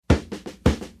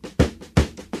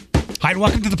right,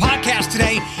 welcome to the podcast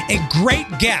today. A great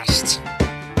guest.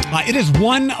 It is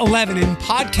 1:11 in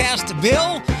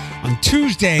Podcastville on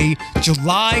Tuesday,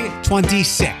 July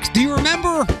 26th. Do you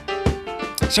remember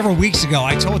several weeks ago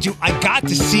I told you I got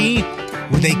to see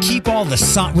where they keep all the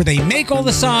where they make all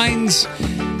the signs,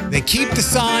 they keep the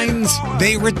signs,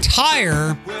 they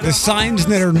retire the signs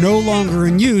that are no longer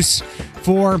in use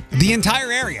for the entire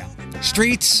area.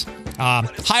 Streets,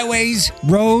 highways,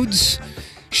 roads.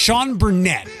 Sean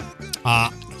Burnett.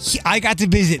 I got to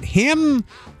visit him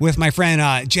with my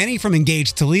friend Jenny from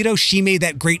Engage Toledo. She made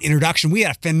that great introduction. We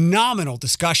had a phenomenal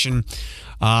discussion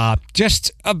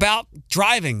just about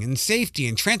driving and safety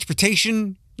and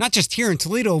transportation, not just here in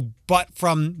Toledo, but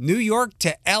from New York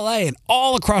to LA and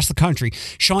all across the country.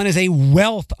 Sean is a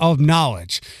wealth of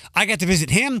knowledge. I got to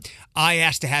visit him. I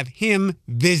asked to have him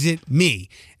visit me.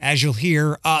 As you'll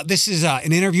hear, this is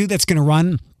an interview that's going to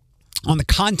run on the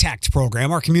Contact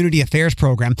program, our community affairs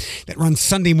program that runs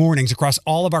Sunday mornings across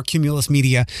all of our Cumulus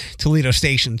Media Toledo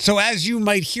stations. So as you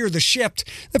might hear the shift,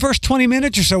 the first 20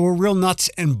 minutes or so were real nuts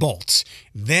and bolts.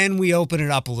 Then we open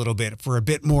it up a little bit for a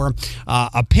bit more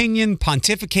opinion,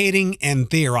 pontificating, and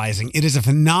theorizing. It is a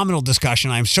phenomenal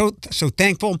discussion. I'm so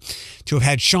thankful to have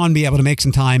had Sean be able to make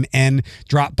some time and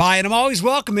drop by. And I'm always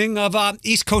welcoming of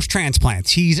East Coast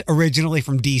Transplants. He's originally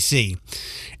from D.C.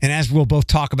 And as we'll both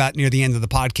talk about near the end of the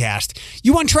podcast,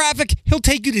 you want traffic? He'll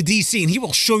take you to D.C. and he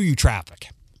will show you traffic.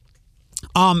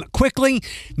 Quickly,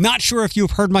 not sure if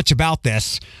you've heard much about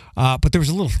this, but there was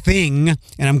a little thing,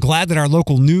 and I'm glad that our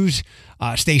local news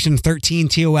station, 13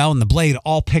 TOL and The Blade,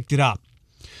 all picked it up.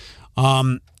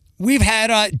 We've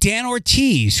had Dan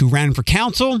Ortiz, who ran for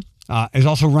council, is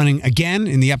also running again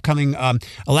in the upcoming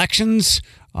elections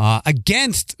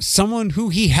against someone who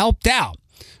he helped out.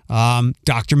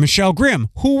 Dr. Michelle Grimm,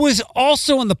 who was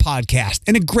also on the podcast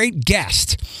and a great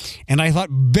guest. And I thought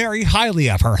very highly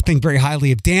of her. I think very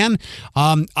highly of Dan.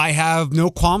 I have no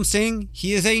qualm saying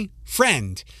he is a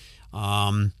friend.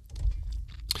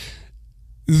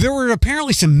 There were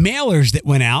apparently some mailers that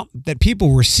went out that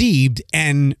people received,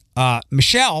 and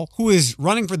Michelle, who is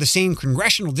running for the same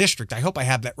congressional district, I hope I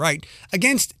have that right,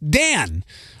 against Dan.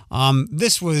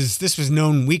 This was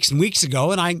known weeks and weeks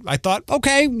ago, and I thought,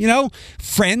 okay,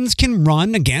 friends can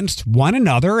run against one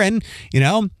another, and,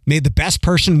 may the best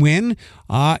person win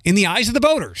in the eyes of the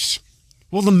voters.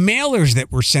 Well, the mailers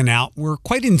that were sent out were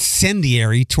quite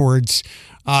incendiary towards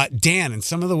Dan and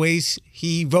some of the ways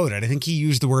he voted. I think he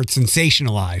used the word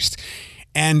sensationalized.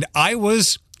 And I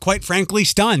was, quite frankly,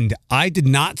 stunned. I did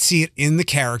not see it in the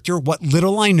character. What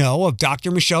little I know of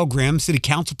Dr. Michelle Grimm, city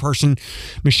council person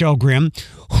Michelle Grimm,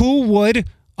 who would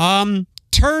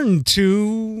turn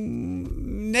to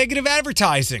negative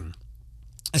advertising,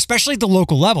 especially at the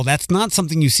local level. That's not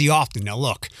something you see often. Now,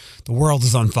 look, the world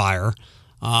is on fire.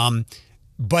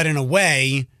 But in a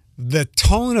way, the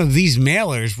tone of these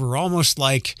mailers were almost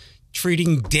like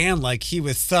treating Dan like he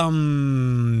was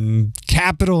some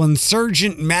capital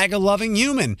insurgent, MAGA-loving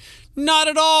human. Not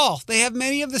at all. They have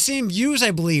many of the same views, I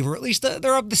believe, or at least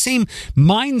they're of the same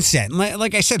mindset. And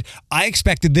like I said, I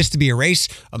expected this to be a race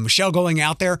of Michelle going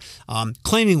out there,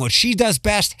 claiming what she does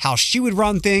best, how she would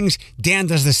run things. Dan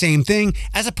does the same thing,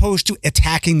 as opposed to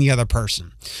attacking the other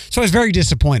person. So I was very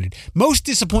disappointed. Most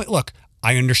disappointed. Look,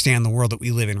 I understand the world that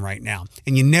we live in right now,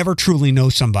 and you never truly know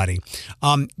somebody.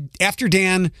 After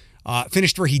Dan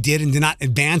finished where he did and did not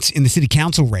advance in the city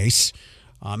council race,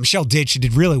 Michelle did. She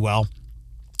did really well.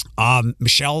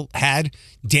 Michelle had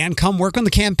Dan come work on the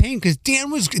campaign because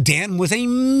Dan was a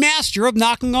master of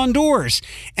knocking on doors.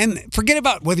 And forget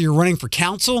about whether you're running for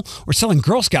council or selling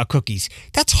Girl Scout cookies.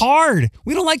 That's hard.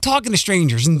 We don't like talking to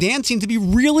strangers, and Dan seemed to be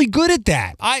really good at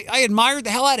that. I admired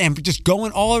the hell out of him for just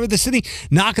going all over the city,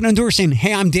 knocking on doors, saying,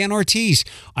 "Hey, I'm Dan Ortiz.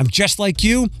 I'm just like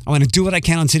you. I want to do what I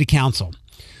can on city council."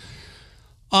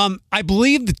 I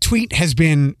believe the tweet has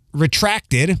been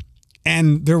retracted,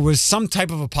 and there was some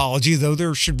type of apology, though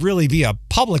there should really be a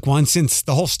public one since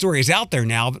the whole story is out there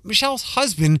now. But Michelle's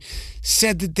husband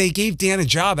said that they gave Dan a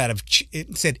job out of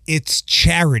it, said it's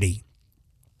charity.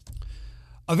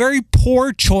 A very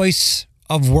poor choice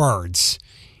of words,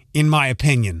 in my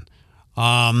opinion.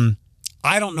 I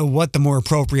don't know what the more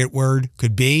appropriate word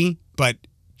could be, but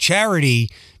charity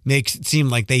makes it seem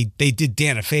like they did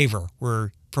Dan a favor,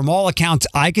 where from all accounts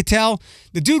I could tell,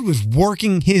 the dude was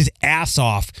working his ass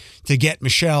off to get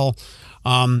Michelle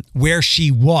where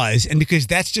she was. And because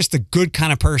that's just the good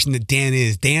kind of person that Dan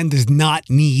is. Dan does not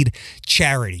need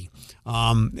charity.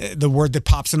 The word that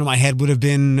pops into my head would have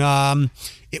been,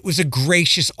 it was a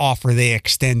gracious offer they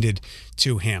extended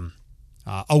to him.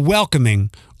 A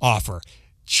welcoming offer.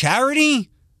 Charity?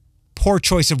 poor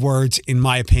choice of words, in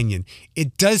my opinion.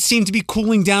 It does seem to be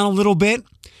cooling down a little bit.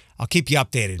 I'll keep you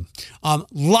updated.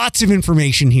 Lots of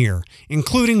information here,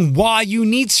 including why you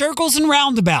need circles and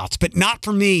roundabouts, but not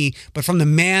from me, but from the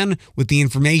man with the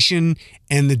information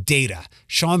and the data.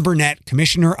 Sean Burnett,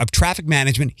 Commissioner of Traffic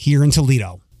Management here in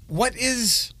Toledo.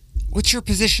 What's your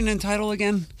position and title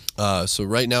again? So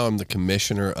right now I'm the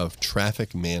Commissioner of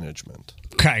Traffic Management.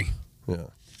 Okay. Yeah.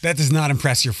 That does not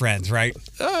impress your friends, right?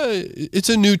 It's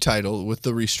a new title with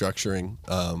the restructuring.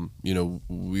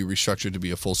 We restructured to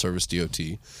be a full-service DOT.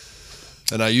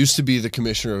 And I used to be the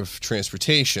Commissioner of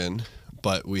Transportation,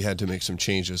 but we had to make some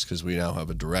changes because we now have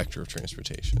a Director of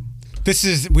Transportation.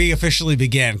 We officially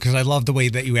began, because I love the way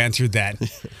that you answered that.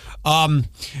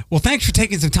 Well, thanks for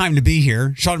taking some time to be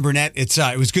here, Sean Burnett. It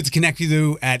was good to connect with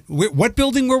you at, what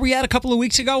building were we at a couple of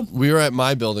weeks ago? We were at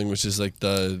my building, which is like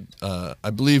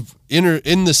I believe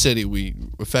in the city, we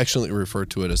affectionately refer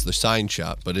to it as the sign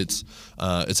shop, but it's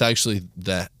actually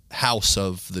the house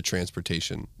of the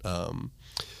transportation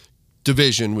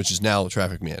division, which is now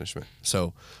traffic management.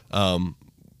 So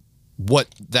what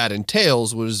that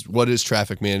entails what is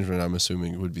traffic management, I'm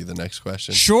assuming would be the next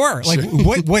question. Sure. Like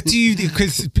what do you do?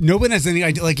 Because no one has any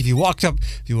idea. Like if you walk up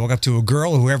to a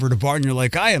girl or whoever at a bar and you're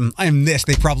like, I am this,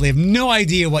 they probably have no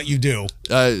idea what you do.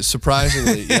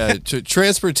 Surprisingly, yeah.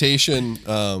 Transportation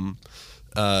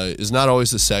is not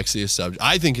always the sexiest subject.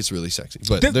 I think it's really sexy,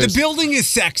 but the building is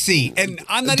sexy, and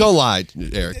I'm not. Don't lie,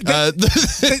 Eric.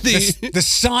 The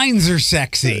signs are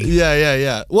sexy.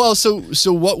 Yeah. Well, so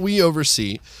what we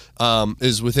oversee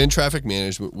is within traffic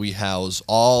management, we house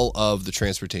all of the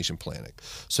transportation planning.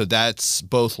 So that's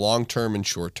both long-term and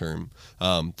short-term.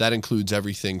 That includes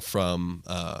everything from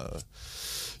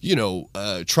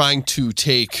trying to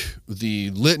take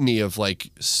the litany of like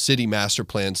city master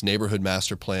plans, neighborhood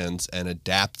master plans, and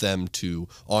adapt them to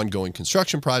ongoing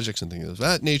construction projects and things of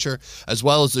that nature, as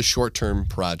well as the short-term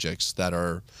projects that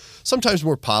are sometimes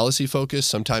more policy focused,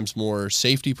 sometimes more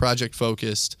safety project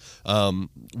focused.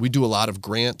 We do a lot of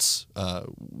grants.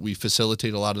 We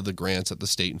facilitate a lot of the grants at the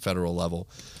state and federal level.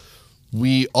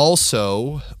 We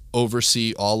also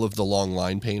oversee all of the long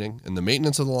line painting and the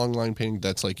maintenance of the long line painting.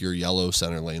 That's like your yellow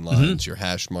center lane lines, your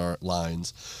hash mark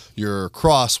lines, your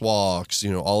crosswalks,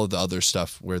 all of the other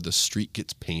stuff where the street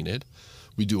gets painted.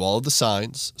 We do all of the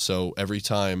signs. So every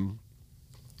time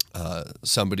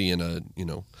somebody in a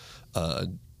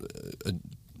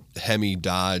Hemi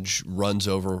Dodge runs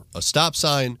over a stop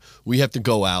sign, we have to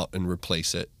go out and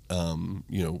replace it,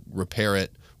 repair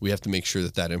it. We have to make sure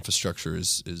that infrastructure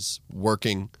is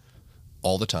working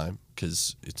all the time,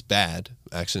 because it's bad.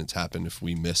 Accidents happen if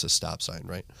we miss a stop sign,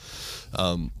 right?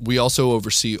 We also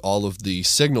oversee all of the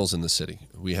signals in the city.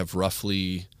 We have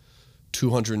roughly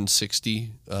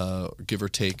 260, give or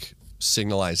take,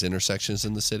 signalized intersections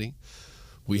in the city.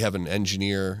 We have an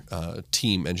engineering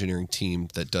team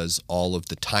that does all of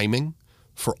the timing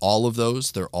for all of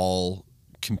those. They're all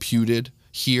computed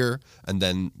here, and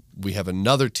then we have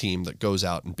another team that goes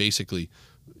out and basically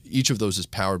each of those is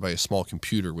powered by a small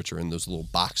computer, which are in those little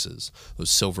boxes, those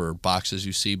silver boxes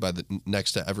you see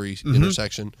next to every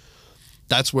intersection.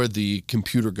 That's where the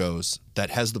computer goes that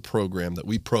has the program that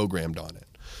we programmed on it.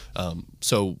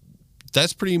 So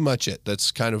that's pretty much it. That's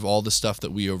kind of all the stuff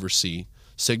that we oversee: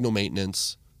 signal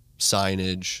maintenance,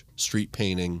 signage, street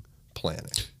painting,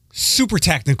 planning. Super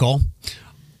technical.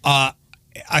 A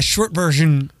short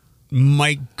version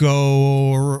might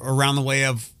go around the way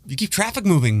of, you keep traffic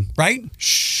moving, right?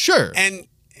 Sure. And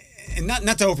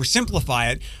not to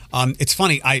oversimplify it, it's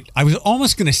funny, I was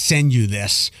almost going to send you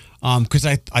this because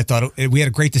I thought we had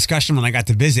a great discussion when I got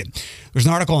to visit. There's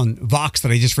an article on Vox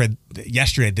that I just read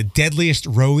yesterday, The Deadliest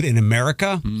Road in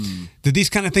America. Did these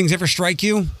kind of things ever strike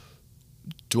you?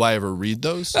 Do I ever read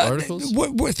those articles?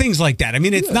 Things like that. I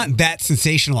mean, it's not that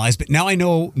sensationalized, but now I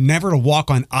know never to walk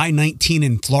on I-19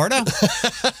 in Florida.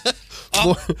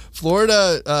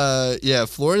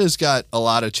 Florida's got a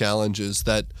lot of challenges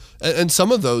and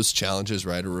some of those challenges,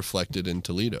 right, are reflected in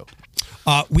Toledo.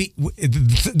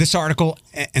 This article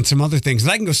and some other things,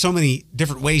 and I can go so many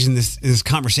different ways in this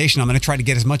conversation. I'm going to try to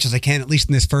get as much as I can, at least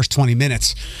in this first 20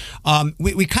 minutes.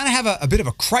 We kind of have a bit of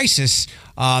a crisis.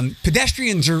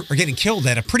 Pedestrians are getting killed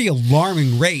at a pretty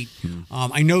alarming rate.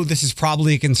 I know this is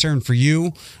probably a concern for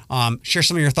you. Share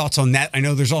some of your thoughts on that. I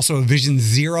know there's also a Vision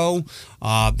Zero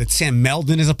that Sam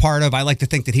Meldon is a part of. I like to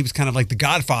think that he was kind of like the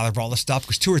godfather of all this stuff,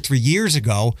 because 2 or 3 years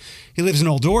ago, he lives in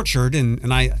Old Orchard, and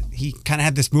he kind of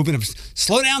had this movement of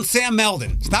slow down, Sam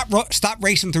Meldon. Stop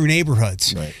racing through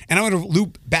neighborhoods. Right. And I want to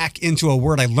loop back into a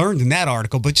word I learned in that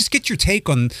article, but just get your take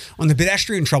on the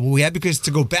pedestrian trouble we had, because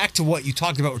to go back to what you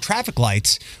talked about with traffic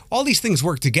lights, all these things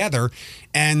work together,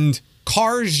 and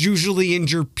cars usually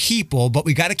injure people, but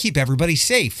we got to keep everybody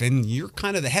safe. And you're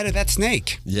kind of the head of that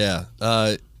snake. Yeah.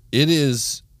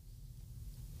 It's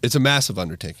a massive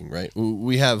undertaking, right?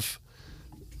 We have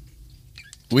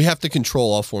to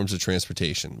control all forms of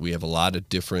transportation. We have a lot of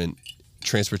different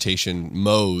transportation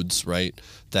modes, right,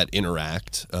 that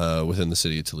interact within the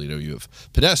city of Toledo. You have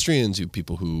pedestrians, you have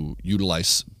people who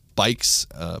utilize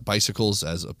bicycles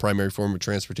as a primary form of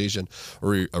transportation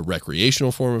or a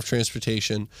recreational form of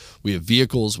transportation. We have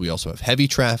vehicles. We also have heavy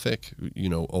traffic.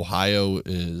 Ohio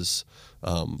is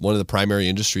one of the primary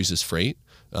industries is freight.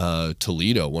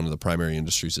 Toledo, one of the primary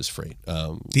industries is freight.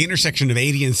 The intersection of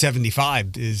 80 and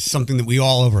 75 is something that we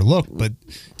all overlook, but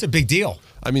it's a big deal.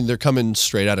 I mean, they're coming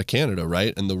straight out of Canada,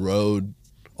 right? And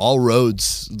all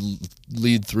roads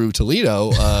lead through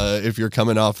Toledo if you're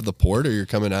coming off of the port or you're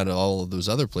coming out of all of those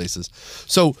other places.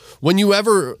 So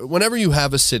whenever you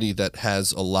have a city that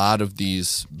has a lot of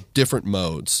these different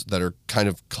modes that are kind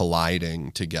of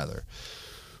colliding together,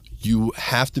 you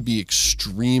have to be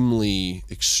extremely,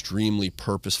 extremely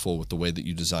purposeful with the way that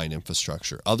you design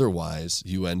infrastructure. Otherwise,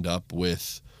 you end up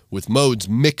with modes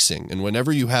mixing. And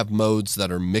whenever you have modes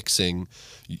that are mixing,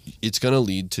 it's going to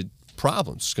lead to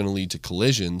problems. It's going to lead to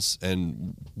collisions.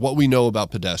 And what we know about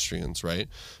pedestrians, right,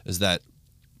 is that,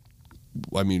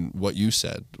 I mean, what you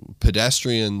said,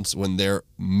 pedestrians, when they're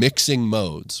mixing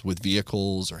modes with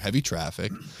vehicles or heavy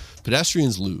traffic,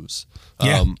 pedestrians lose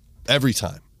every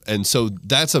time. And so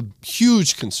that's a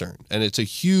huge concern, and it's a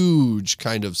huge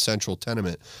kind of central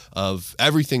tenet of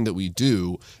everything that we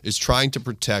do is trying to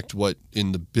protect what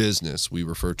in the business we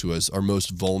refer to as our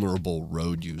most vulnerable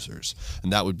road users.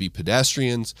 And that would be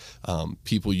pedestrians,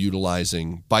 people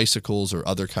utilizing bicycles or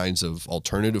other kinds of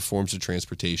alternative forms of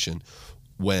transportation.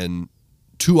 When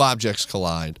two objects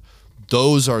collide,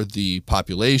 those are the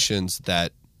populations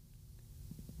that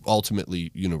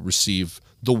ultimately, receive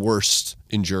the worst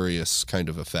injurious kind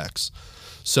of effects.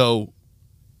 So,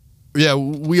 yeah,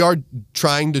 we are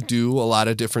trying to do a lot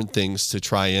of different things to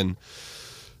try and,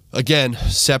 again,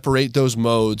 separate those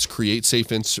modes, create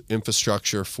safe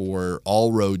infrastructure for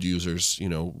all road users.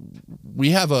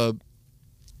 We have an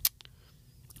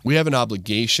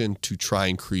obligation to try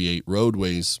and create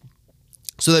roadways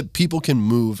so that people can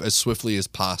move as swiftly as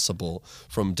possible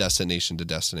from destination to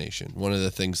destination. One of the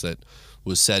things that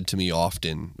was said to me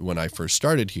often when I first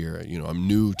started here, I'm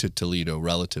new to Toledo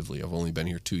relatively, I've only been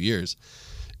here 2 years,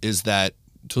 is that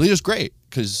Toledo's great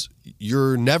because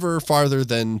you're never farther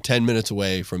than 10 minutes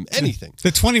away from anything. The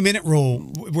 20-minute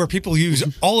rule, where people use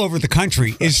all over the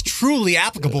country, is truly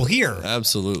applicable here.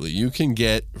 Absolutely. You can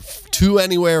get to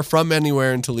anywhere, from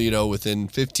anywhere in Toledo within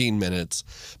 15 minutes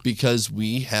because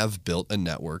we have built a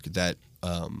network that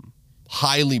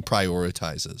highly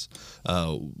prioritizes.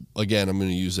 Again, I'm going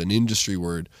to use an industry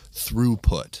word,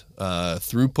 throughput.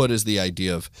 Throughput is the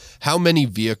idea of how many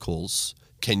vehicles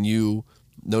can you,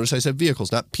 notice I said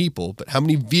vehicles, not people, but how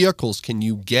many vehicles can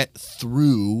you get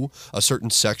through a certain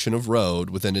section of road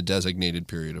within a designated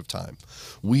period of time?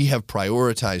 We have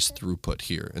prioritized throughput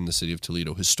here in the city of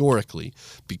Toledo historically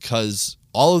because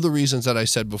all of the reasons that I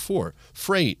said before.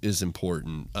 Freight is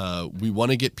important. We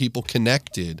want to get people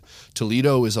connected.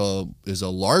 Toledo is a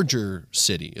larger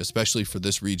city, especially for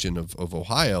this region of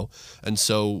Ohio, and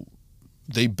so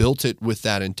they built it with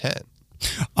that intent.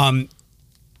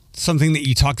 Something that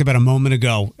you talked about a moment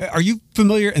ago. Are you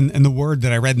familiar? And the word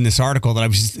that I read in this article that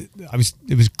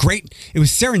it was great. It was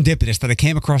serendipitous that I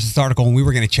came across this article when we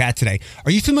were going to chat today.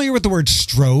 Are you familiar with the word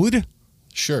strode?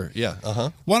 Sure. Yeah.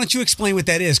 Why don't you explain what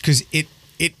that is? Because it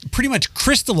pretty much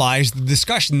crystallized the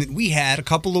discussion that we had a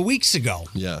couple of weeks ago.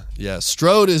 Yeah.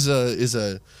 Strode is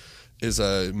a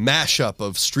mashup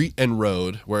of street and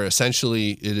road, where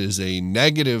essentially it is a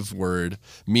negative word,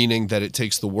 meaning that it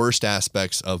takes the worst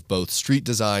aspects of both street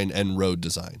design and road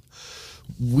design.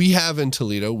 We have in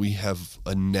Toledo, we have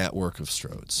a network of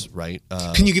stroads, right?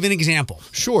 Can you give an example?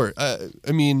 Sure.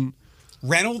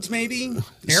 Reynolds, maybe?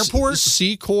 Airport?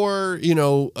 Secor,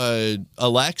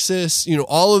 Alexis,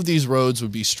 all of these roads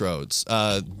would be stroads.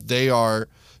 They are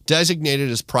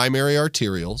designated as primary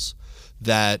arterials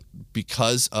that,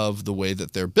 because of the way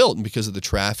that they're built and because of the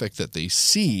traffic that they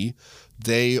see,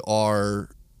 they are,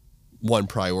 one,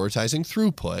 prioritizing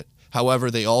throughput. However,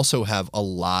 they also have a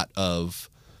lot of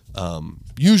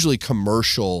usually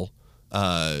commercial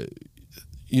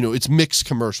it's mixed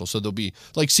commercial. So there'll be,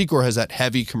 like Secor has that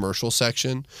heavy commercial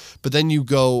section, but then you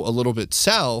go a little bit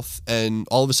south and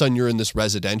all of a sudden you're in this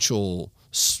residential,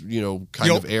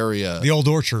 of area. The old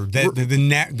orchard,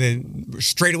 the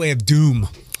straightaway of doom.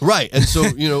 Right. And so,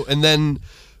 and then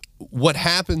what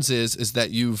happens is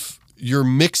that you're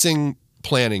mixing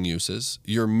planning uses,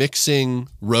 you're mixing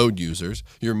road users,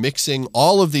 you're mixing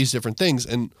all of these different things.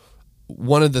 And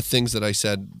one of the things that I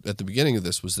said at the beginning of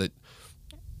this was that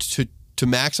to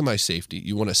maximize safety,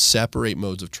 you want to separate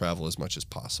modes of travel as much as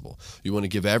possible. You want to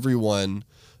give everyone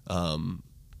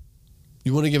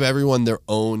their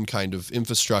own kind of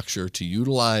infrastructure to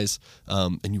utilize,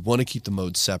 and you want to keep the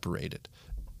modes separated.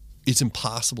 It's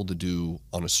impossible to do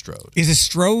on a Strode. Is a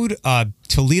Strode a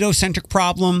Toledo-centric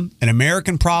problem, an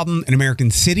American problem, an American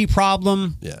city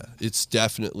problem? Yeah, it's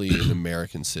definitely an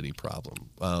American city problem.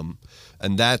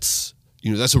 And that's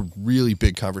a really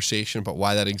big conversation about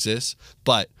why that exists.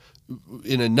 But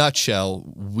in a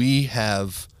nutshell, we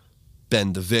have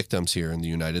been the victims here in the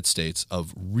United States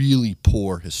of really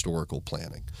poor historical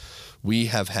planning. We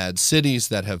have had cities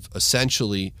that have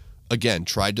essentially, again,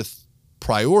 tried to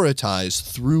prioritize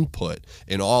throughput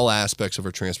in all aspects of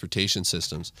our transportation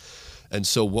systems. And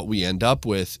so what we end up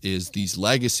with is these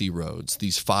legacy roads,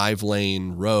 these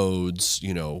 5-lane roads,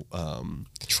 The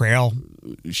trail.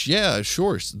 Yeah,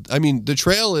 sure. I mean, the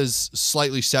trail is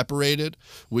slightly separated,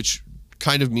 which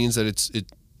kind of means that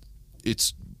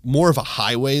it's more of a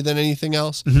highway than anything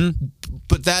else. Mm-hmm.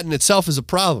 But that in itself is a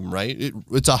problem, right?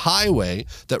 It's a highway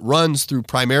that runs through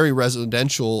primary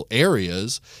residential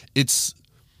areas. It's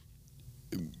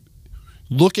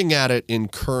looking at it in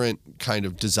current kind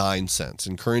of design sense,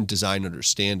 in current design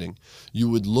understanding, you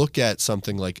would look at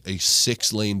something like a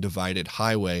 6-lane divided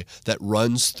highway that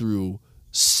runs through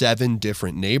 7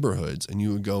 different neighborhoods, and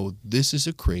you would go, this is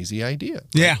a crazy idea. Right?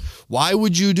 Yeah. Why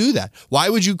would you do that? Why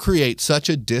would you create such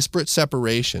a disparate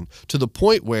separation to the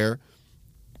point where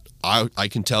I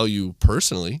can tell you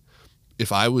personally,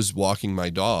 if I was walking my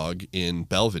dog in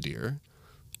Belvedere,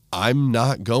 I'm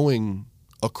not going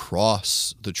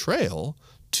across the trail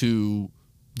to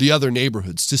the other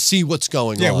neighborhoods to see what's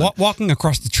going on. Yeah, walking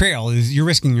across the trail you're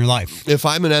risking your life. If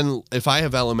I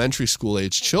have elementary school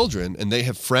age children and they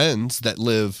have friends that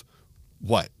live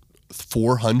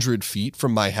 400 feet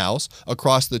from my house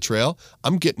across the trail,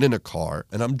 I'm getting in a car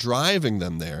and I'm driving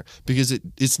them there because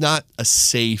it's not a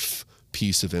safe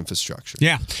piece of infrastructure.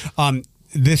 Yeah.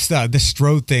 This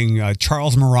Strode thing,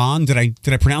 Charles Moran, did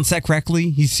I pronounce that correctly?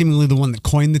 He's seemingly the one that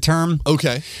coined the term.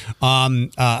 Okay.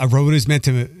 A road is meant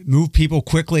to move people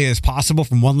quickly as possible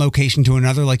from one location to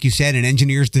another, like you said, and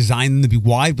engineers design them to be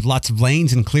wide with lots of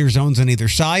lanes and clear zones on either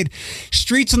side.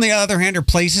 Streets, on the other hand, are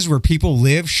places where people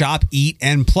live, shop, eat,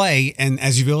 and play. And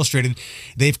as you've illustrated,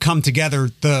 they've come together.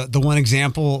 The one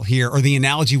example here, or the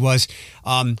analogy was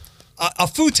a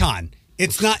futon.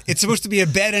 It's supposed to be a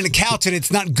bed and a couch, and it's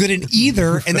not good in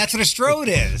either, and that's what a Strode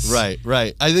is. Right.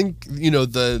 I think,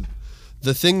 the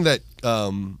thing that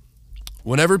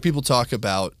whenever people talk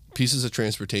about pieces of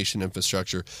transportation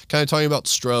infrastructure, kind of talking about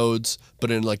Strodes, but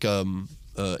in like in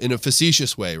a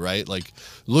facetious way, right? Like,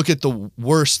 look at the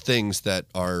worst things that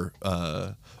our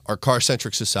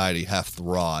car-centric society hath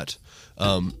wrought.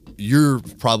 You're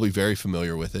probably very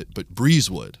familiar with it, but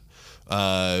Breezewood.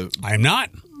 I am not.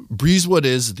 Breezewood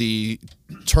is the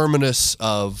terminus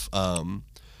of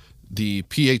the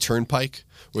PA Turnpike,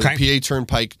 where the PA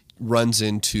Turnpike runs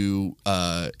into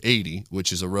 80,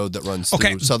 which is a road that runs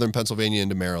through southern Pennsylvania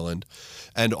into Maryland.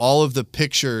 And all of the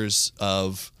pictures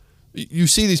you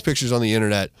see these pictures on the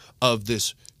internet of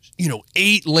this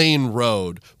 8-lane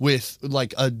road with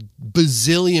like a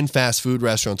bazillion fast food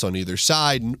restaurants on either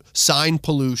side, sign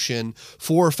pollution,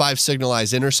 4 or 5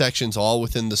 signalized intersections, all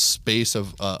within the space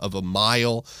of a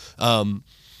mile. And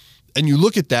you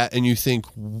look at that and you think,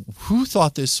 who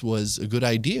thought this was a good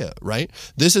idea, right?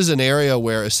 This is an area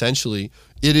where essentially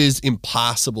it is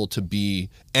impossible to be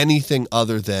anything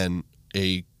other than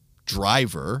a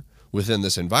driver within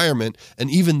this environment. And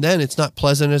even then, it's not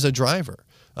pleasant as a driver.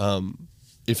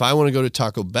 If I want to go to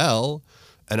Taco Bell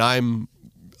and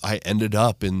I ended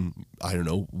up in, I don't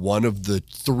know, one of the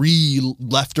 3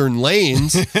 left turn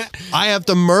lanes, I have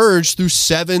to merge through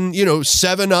 7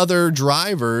 other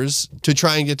drivers to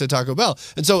try and get to Taco Bell.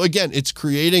 And so again, it's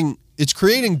creating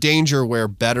danger where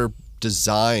better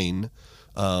design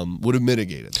would have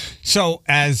mitigated. So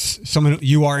as someone,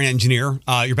 you are an engineer,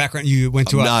 your background, you went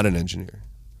to I'm not an engineer.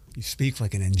 You speak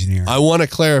like an engineer. I want to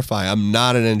clarify, I'm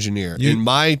not an engineer. In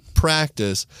my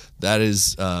practice, that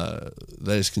is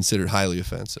considered highly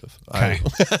offensive. Okay.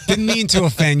 Didn't mean to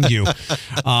offend you.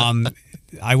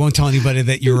 I won't tell anybody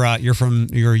that you're a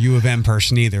U of M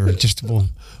person either. Just we'll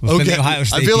offend the Ohio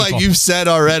State I feel people. like you've said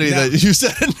already that you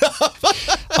said enough.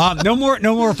 No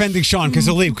more offending Sean because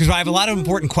he'll leave, because I have a lot of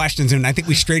important questions, and I think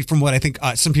we strayed from what I think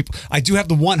some people. I do have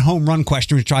the one home run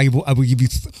question, which I will give you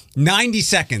 90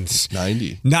 seconds.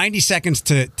 90 seconds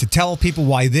to tell people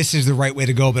why this is the right way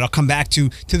to go. But I'll come back to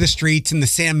the streets and the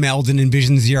Sam Meldon and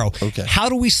Vision Zero. Okay. How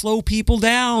do we slow people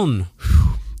down?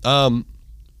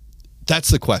 That's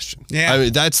the question. Yeah. I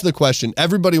mean, that's the question.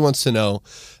 Everybody wants to know,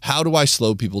 how do I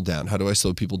slow people down? How do I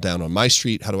slow people down on my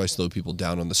street? How do I slow people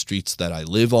down on the streets that I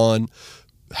live on?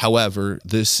 However,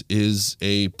 this is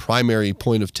a primary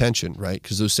point of tension, right?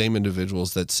 Because those same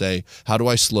individuals that say, how do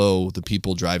I slow the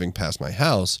people driving past my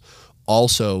house,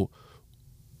 also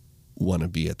want to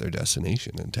be at their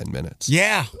destination in 10 minutes.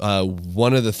 Yeah.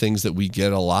 One of the things that we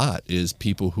get a lot is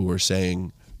people who are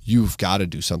saying, you've got to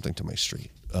do something to my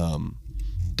street.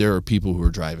 There are people who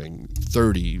are driving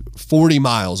 30, 40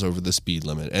 miles over the speed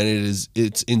limit, and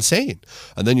it's insane.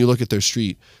 And then you look at their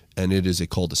street, and it is a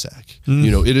cul-de-sac.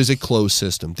 You know, it is a closed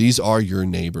system. These are your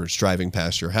neighbors driving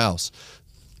past your house.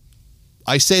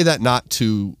 I say that not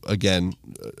to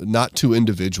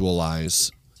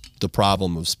individualize the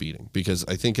problem of speeding, because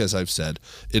I think, as I've said,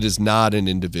 it is not an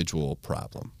individual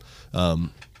problem.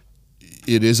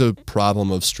 It is a problem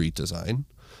of street design.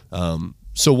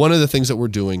 So one of the things that we're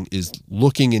doing is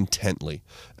looking intently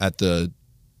at the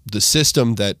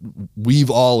system that we've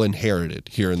all inherited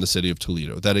here in the city of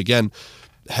Toledo, that again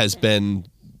has been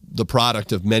the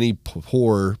product of many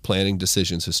poor planning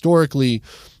decisions historically.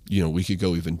 You know, we could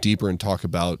go even deeper and talk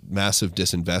about massive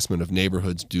disinvestment of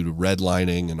neighborhoods due to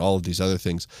redlining and all of these other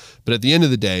things. But at the end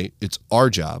of the day, it's our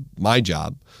job, my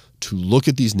job, to look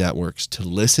at these networks, to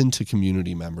listen to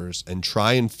community members, and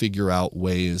try and figure out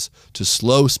ways to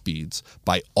slow speeds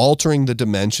by altering the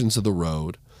dimensions of the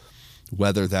road,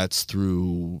 whether that's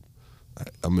through,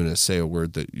 I'm going to say a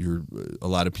word that a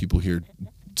lot of people here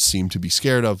seem to be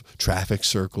scared of, traffic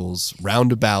circles,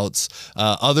 roundabouts,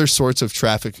 other sorts of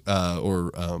traffic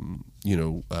kind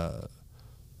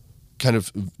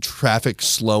of traffic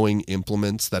slowing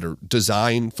implements that are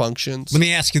design functions. Let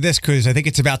me ask you this, because I think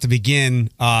it's about to begin.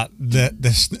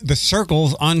 The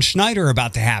circles on Schneider are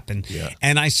about to happen. Yeah.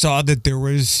 And I saw that there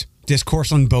was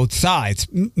discourse on both sides.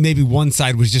 Maybe one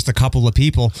side was just a couple of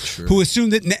people who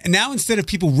assumed that now, instead of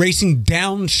people racing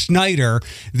down Schneider,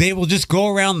 they will just go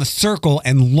around the circle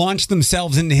and launch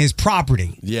themselves into his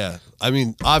property. Yeah. I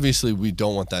mean, obviously we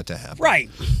don't want that to happen. Right.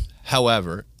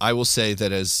 However, I will say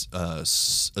that as a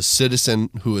citizen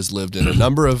who has lived in a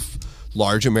number of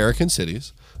large American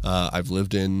cities, I've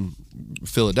lived in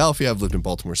Philadelphia, I've lived in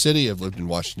Baltimore City, I've lived in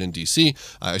Washington, D.C.,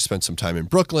 I spent some time in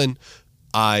Brooklyn.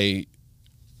 I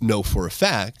know for a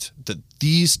fact that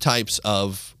these types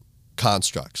of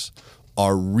constructs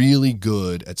are really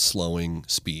good at slowing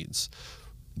speeds.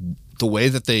 The way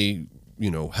that they,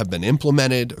 have been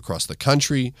implemented across the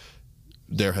country,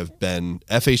 there have been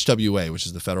FHWA, which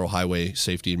is the Federal Highway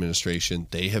Safety Administration.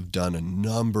 They have done a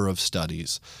number of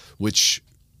studies, which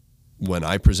when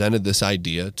I presented this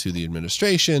idea to the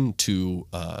administration, to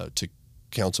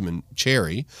Councilman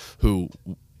Cherry, who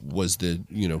was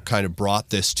kind of brought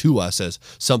this to us as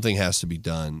something has to be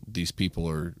done. These people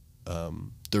are,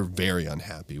 they're very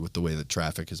unhappy with the way that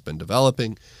traffic has been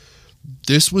developing.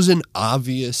 This was an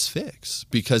obvious fix,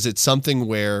 because it's something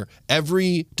where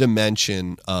every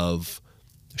dimension of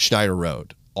Schneider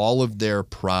Road, all of their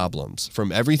problems,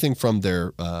 from everything from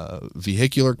their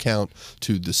vehicular count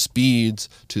to the speeds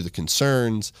to the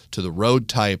concerns to the road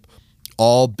type,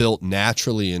 all built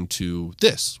naturally into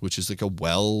this, which is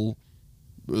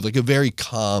like a very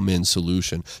common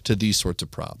solution to these sorts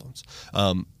of problems.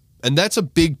 And that's a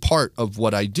big part of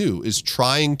what I do, is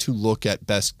trying to look at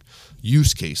best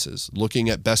use cases, looking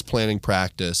at best planning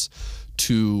practice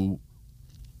to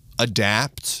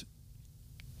adapt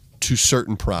to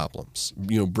certain problems,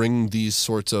 bring these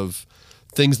sorts of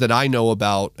things that I know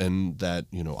about and that,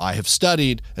 I have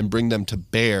studied, and bring them to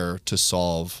bear to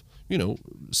solve,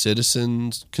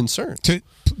 citizens' concerns. To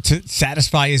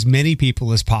satisfy as many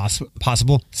people as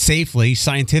possible, safely,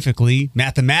 scientifically,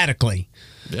 mathematically.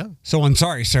 Yeah. So I'm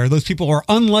sorry, sir. Those people are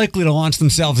unlikely to launch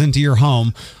themselves into your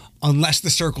home unless the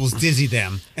circles dizzy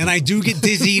them. And I do get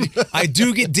dizzied.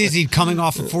 Coming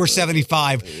off of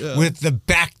 475 with the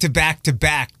back to back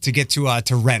to get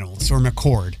to Reynolds or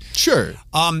McCord. Sure.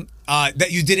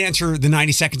 That you did answer the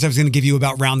 90 seconds I was going to give you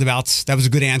about roundabouts. That was a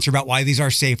good answer about why these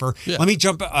are safer. Yeah. Let me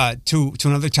jump to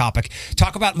another topic.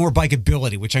 Talk about more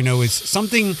bikeability, which I know is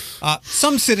something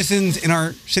some citizens in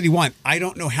our city want. I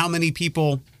don't know how many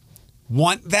people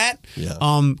want that.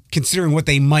 Yeah. Considering what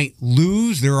they might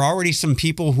lose, there are already some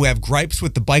people who have gripes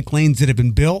with the bike lanes that have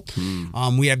been built.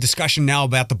 We have discussion now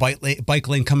about the bike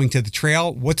lane coming to the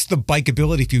trail. What's the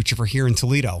bikeability future for here in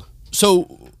Toledo?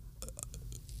 So,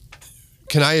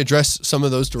 can I address some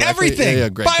of those directly?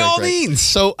 Everything, Great, by all means.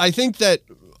 So I think that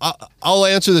I'll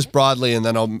answer this broadly, and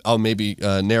then I'll maybe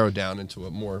narrow down into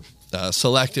a more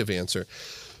selective answer.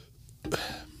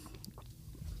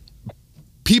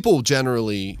 People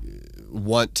generally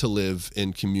want to live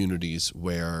in communities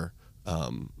where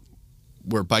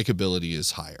bikeability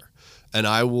is higher, and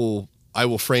I will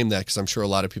frame that because I'm sure a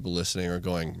lot of people listening are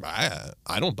going,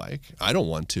 I don't bike, I don't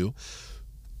want to.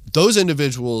 Those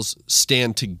individuals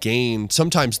stand to gain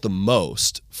sometimes the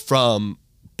most from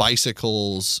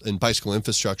bicycles and bicycle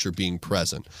infrastructure being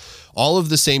present. All of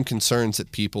the same concerns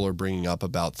that people are bringing up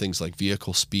about things like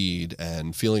vehicle speed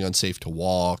and feeling unsafe to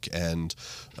walk, and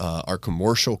our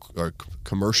commercial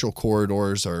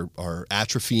corridors are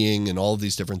atrophying, and all of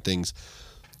these different things.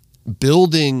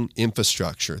 Building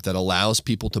infrastructure that allows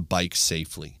people to bike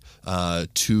safely,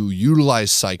 to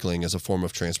utilize cycling as a form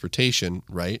of transportation,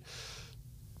 right,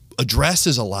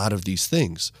 addresses a lot of these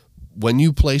things. When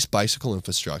you place bicycle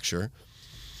infrastructure,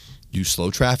 you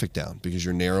slow traffic down because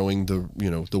you're narrowing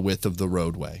the width of the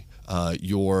roadway.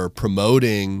 You're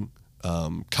promoting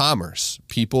commerce.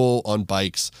 People on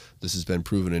bikes, this has been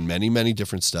proven in many, many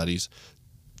different studies,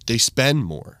 they spend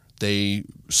more. They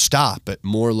stop at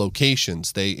more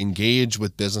locations. They engage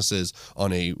with businesses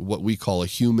on what we call a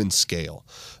human scale.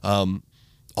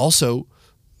 Also,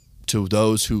 to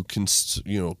those who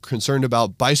concerned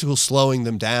about bicycles slowing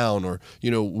them down, or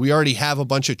we already have a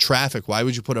bunch of traffic, why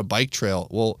would you put a bike trail?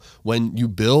 Well, when you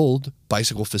build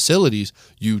bicycle facilities,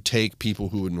 you take people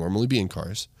who would normally be in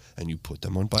cars and you put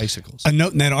them on bicycles. A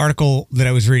note in that article that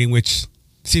I was reading, which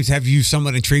seems to have you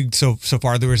somewhat intrigued so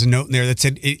far. There was a note in there that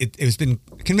said it has been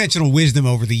conventional wisdom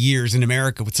over the years in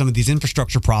America with some of these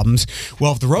infrastructure problems.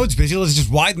 Well, if the road's busy, let's just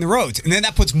widen the roads, and then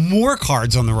that puts more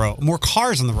cars on the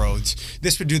roads.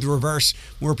 This would do the reverse.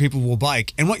 More people will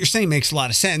bike. And what you're saying makes a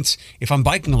lot of sense. If I'm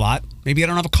biking a lot, maybe I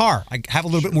don't have a car. I have a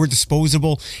little bit more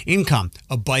disposable income.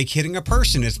 A bike hitting a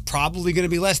person is probably going to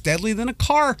be less deadly than a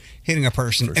car hitting a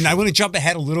person. And I want to jump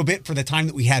ahead a little bit for the time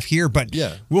that we have here, but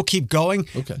we'll keep going.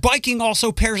 Okay. Biking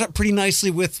also pairs up pretty nicely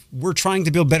with we're trying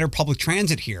to build better public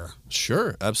transit here.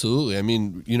 Sure, absolutely. I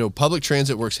mean, public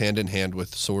transit works hand in hand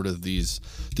with sort of these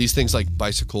things like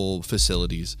bicycle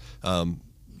facilities.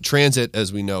 Transit,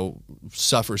 as we know,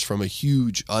 suffers from a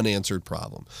huge unanswered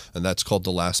problem, and that's called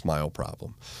the last mile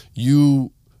problem.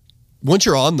 Once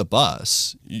you're on the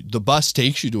bus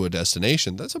takes you to a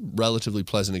destination. That's a relatively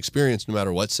pleasant experience no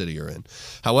matter what city you're in.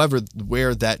 However,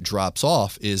 where that drops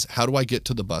off is, how do I get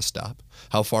to the bus stop?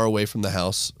 How far away from the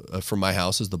house, from my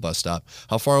house, is the bus stop?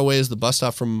 How far away is the bus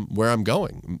stop from where I'm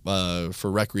going?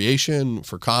 For recreation,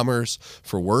 for commerce,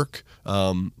 for work?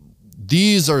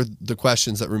 These are the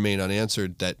questions that remain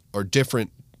unanswered, that are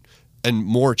different and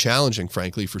more challenging,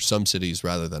 frankly, for some cities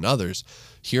rather than others.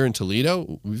 Here in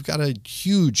Toledo, we've got a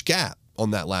huge gap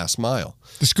on that last mile.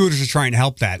 The scooters are trying to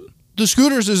help that. The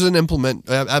scooters is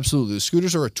absolutely. The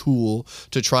scooters are a tool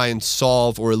to try and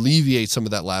solve or alleviate some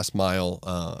of that last mile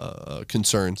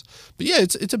concerns. But yeah,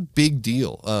 it's a big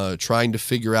deal trying to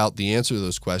figure out the answer to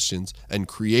those questions and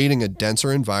creating a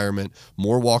denser environment,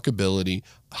 more walkability,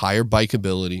 higher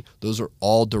bikeability. Those are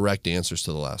all direct answers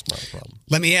to the last mile problem.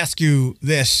 Let me ask you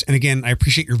this, and again, I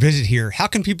appreciate your visit here. How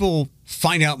can people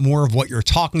find out more of what you're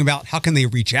talking about? How can they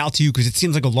reach out to you? Because it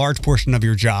seems like a large portion of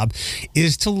your job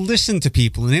is to listen to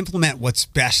people and implement what's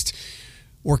best,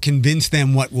 or convince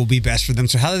them what will be best for them.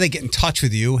 So how do they get in touch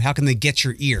with you? How can they get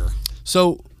your ear?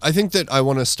 So I think that I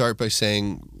want to start by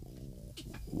saying,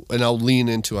 and I'll lean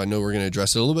into, I know we're going to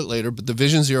address it a little bit later, but the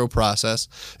Vision Zero process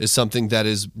is something that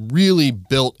is really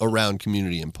built around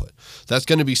community input. That's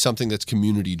going to be something that's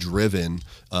community driven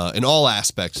in all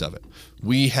aspects of it.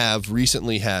 We have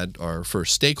recently had our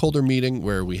first stakeholder meeting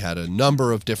where we had a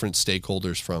number of different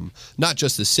stakeholders from not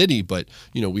just the city, but,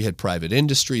 we had private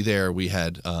industry there. We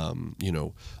had,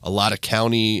 a lot of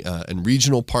county and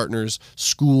regional partners,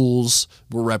 schools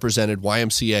were represented,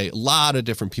 YMCA, a lot of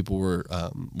different people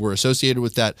were associated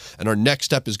with that. And our next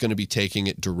step is going to be taking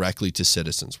it directly to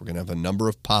citizens. We're going to have a number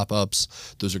of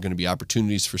pop-ups. Those are going to be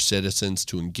opportunities for citizens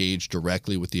to engage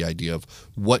directly with the idea of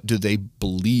what do they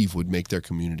believe would make their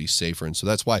community safer. And so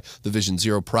that's why the Vision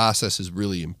Zero process is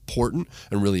really important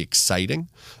and really exciting.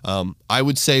 I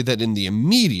would say that in the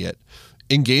immediate,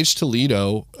 Engage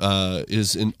Toledo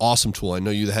is an awesome tool. I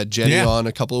know you had Jenny on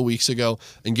a couple of weeks ago.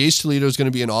 Engage Toledo is going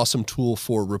to be an awesome tool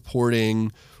for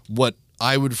reporting what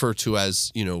I would refer to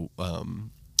as,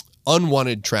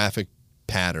 unwanted traffic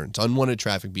patterns, unwanted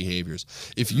traffic behaviors.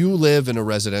 If you live in a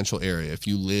residential area, if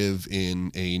you live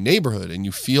in a neighborhood and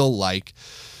you feel like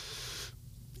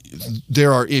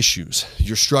there are issues,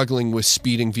 you're struggling with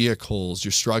speeding vehicles,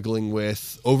 you're struggling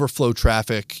with overflow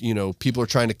traffic, people are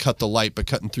trying to cut the light but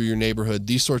cutting through your neighborhood,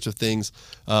 these sorts of things,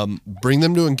 bring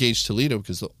them to Engage Toledo,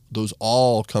 because those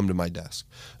all come to my desk.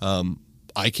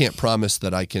 I can't promise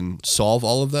that I can solve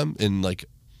all of them in like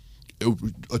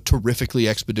a terrifically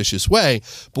expeditious way,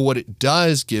 but what it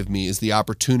does give me is the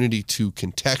opportunity to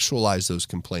contextualize those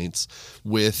complaints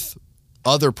with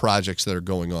other projects that are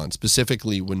going on.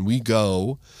 Specifically, when we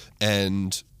go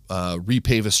and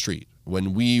repave a street,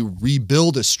 when we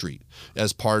rebuild a street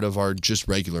as part of our just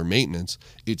regular maintenance,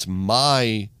 it's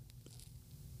my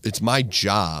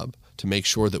job to make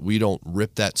sure that we don't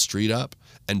rip that street up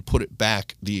and put it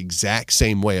back the exact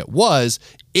same way it was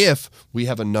if we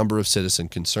have a number of citizen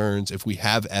concerns, if we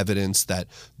have evidence that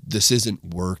this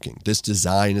isn't working, this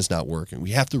design is not working.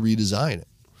 We have to redesign it.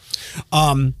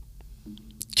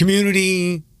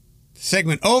 Community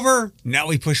segment over. Now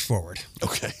we push forward.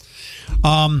 Okay.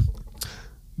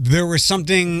 There was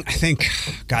something, I think,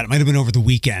 God, it might have been over the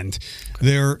weekend.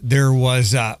 There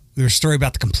was a story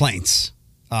about the complaints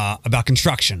about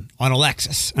construction on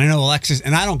Alexis. I know Alexis,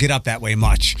 and I don't get up that way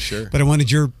much. Sure. But I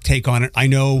wanted your take on it. I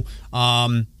know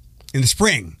in the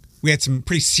spring we had some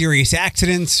pretty serious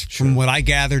accidents. Sure. From what I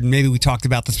gathered, and maybe we talked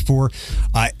about this before.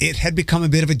 It had become a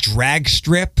bit of a drag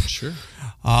strip. Sure.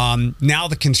 Now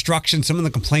the construction, some of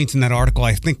the complaints in that article,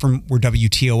 I think were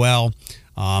WTOL.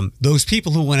 Those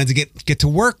people who wanted to get to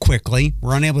work quickly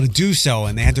were unable to do so,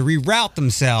 and they had to reroute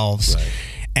themselves. Right.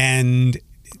 And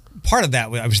part of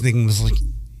that, I was thinking, was like,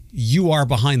 you are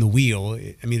behind the wheel.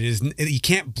 I mean, you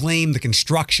can't blame the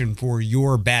construction for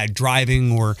your bad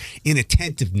driving or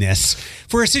inattentiveness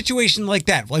for a situation like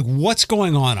that. Like, what's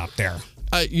going on up there?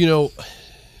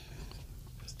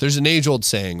 There's an age-old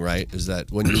saying, right, is that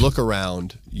when you look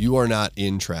around, you are not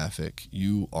in traffic,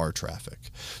 you are traffic.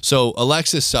 So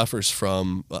Alexis suffers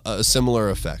from a similar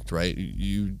effect, right?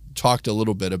 You talked a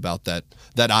little bit about that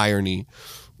irony.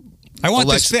 I want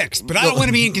this fixed, but I don't want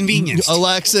to be inconvenienced.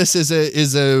 Alexis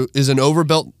is an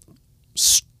overbuilt,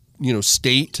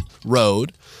 state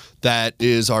road that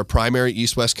is our primary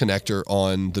east-west connector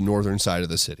on the northern side of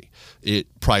the city.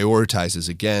 It prioritizes,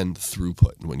 again,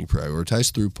 throughput. And when you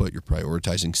prioritize throughput, you're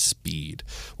prioritizing speed.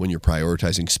 When you're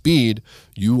prioritizing speed,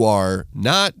 you are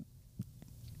not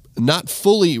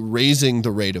fully raising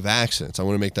the rate of accidents. I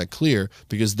want to make that clear,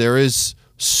 because there is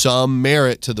some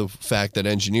merit to the fact that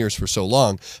engineers for so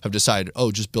long have decided,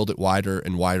 just build it wider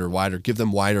and wider, give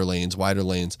them wider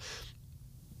lanes.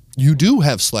 You do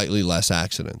have slightly less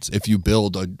accidents if you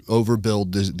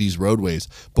overbuild these roadways.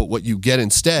 But what you get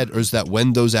instead is that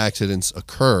when those accidents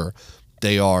occur,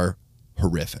 they are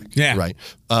horrific. Yeah. Right.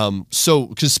 So,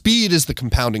 because speed is the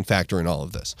compounding factor in all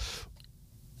of this.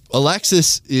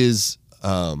 Alexis is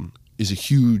a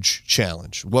huge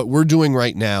challenge. What we're doing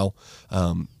right now,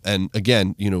 and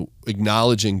again,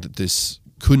 acknowledging that this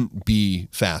couldn't be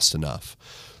fast enough.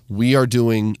 We are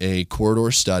doing a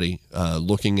corridor study,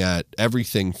 looking at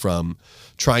everything from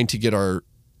trying to get our,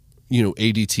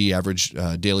 ADT, average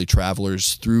daily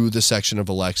travelers, through the section of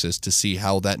Alexis to see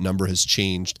how that number has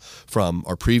changed from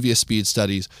our previous speed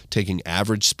studies, taking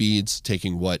average speeds,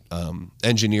 taking what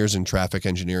engineers in traffic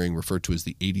engineering refer to as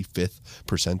the 85th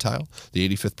percentile. The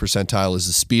 85th percentile is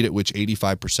the speed at which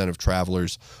 85% of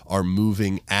travelers are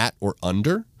moving at or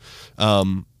under.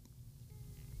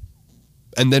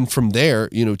 And then from there,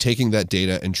 taking that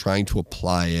data and trying to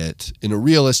apply it in a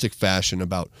realistic fashion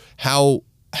about how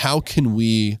can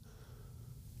we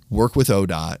work with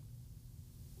ODOT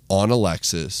on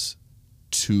Alexis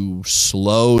to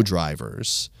slow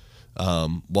drivers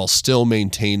while still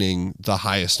maintaining the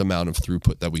highest amount of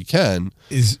throughput that we can.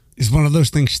 Is one of those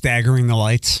things staggering the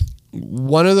lights?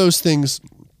 One of those things.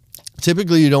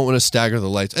 Typically, you don't want to stagger the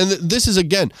lights. And this is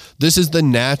the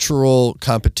natural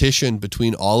competition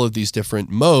between all of these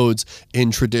different modes in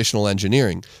traditional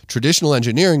engineering. Traditional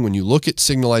engineering, when you look at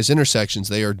signalized intersections,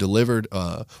 they are delivered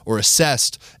or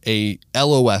assessed a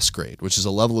LOS grade, which is a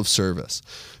level of service.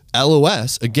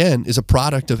 LOS, again, is a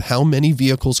product of how many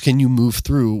vehicles can you move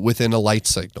through within a light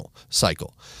cycle.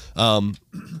 So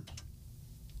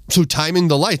timing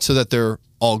the lights so that they're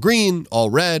all green, all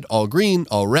red, all green,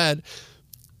 all red,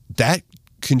 that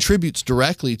contributes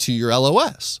directly to your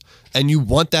LOS, and you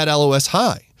want that LOS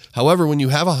high. However, when you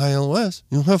have a high LOS,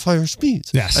 you'll have higher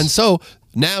speeds. Yes. And so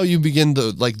now you begin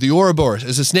the Ouroboros,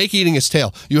 as a snake eating its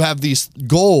tail. You have these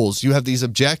goals, you have these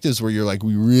objectives where you're like,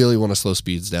 we really want to slow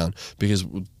speeds down because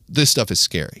this stuff is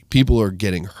scary. People are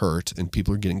getting hurt and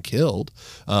people are getting killed.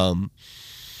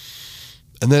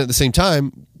 And then at the same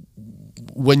time,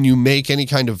 when you make any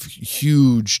kind of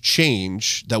huge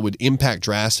change that would impact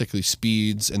drastically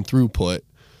speeds and throughput,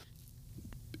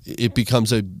 it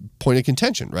becomes a point of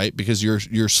contention, right? Because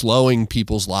you're slowing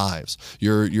people's lives.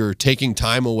 You're taking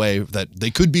time away that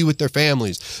they could be with their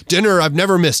families. Dinner, I've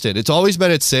never missed it. It's always been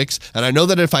at 6, and I know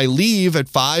that if I leave at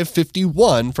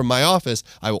 5:51 from my office,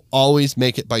 I will always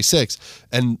make it by 6.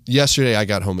 And yesterday I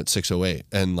got home at 6:08,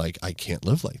 and like I can't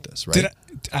live like this, right?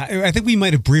 I think we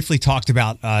might have briefly talked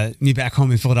about me back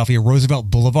home in Philadelphia, Roosevelt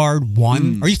Boulevard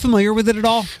 1. Are you familiar with it at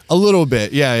all? A little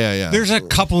bit, yeah. There's a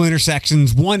couple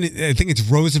intersections. One, I think it's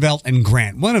Roosevelt and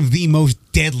Grant, one of the most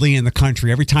deadly in the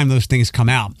country. Every time those things come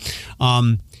out,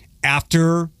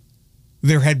 after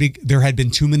there had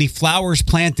been too many flowers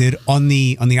planted on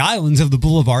the islands of the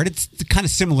boulevard. It's kind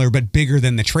of similar but bigger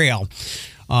than the trail.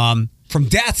 From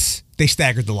deaths, they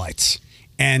staggered the lights,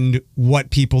 and what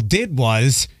people did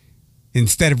was,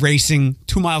 instead of racing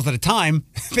 2 miles at a time,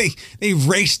 they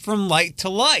raced from light to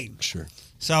light. Sure.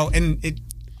 So,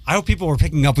 I hope people are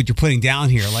picking up what you're putting down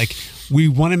here. Like, we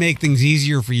want to make things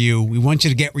easier for you. We want you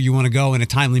to get where you want to go in a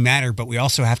timely manner, but we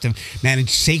also have to manage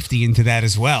safety into that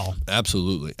as well.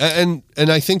 Absolutely. And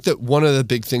I think that one of the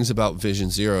big things about Vision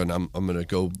Zero, and I'm going to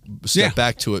go step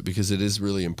back to it because it is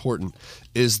really important,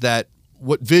 is that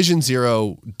what Vision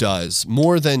Zero does,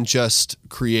 more than just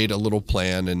create a little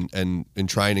plan and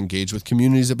try and engage with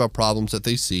communities about problems that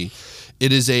they see,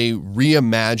 it is a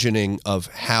reimagining of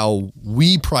how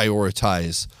we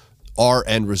prioritize our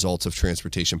end results of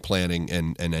transportation planning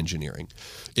and engineering.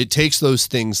 It takes those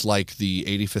things like the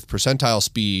 85th percentile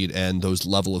speed and those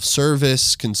level of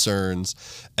service concerns,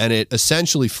 and it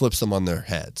essentially flips them on their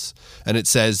heads. And it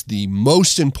says the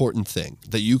most important thing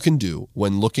that you can do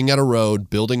when looking at a road,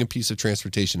 building a piece of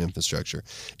transportation infrastructure,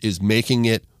 is making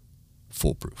it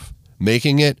foolproof,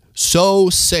 making it so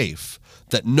safe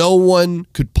that no one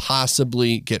could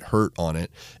possibly get hurt on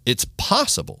it. It's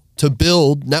possible to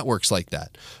build networks like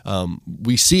that.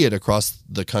 We see it across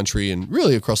the country and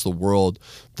really across the world.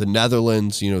 The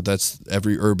Netherlands, that's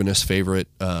every urbanist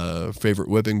favorite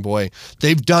whipping boy.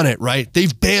 They've done it, right?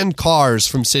 They've banned cars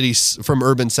from cities, from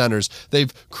urban centers.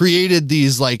 They've created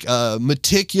these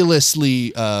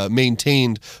meticulously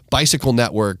maintained bicycle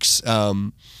networks.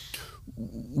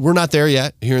 We're not there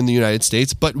yet here in the United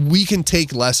States, but we can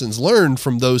take lessons learned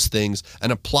from those things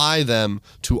and apply them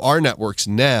to our networks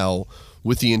now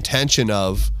with the intention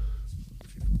of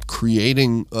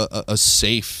creating a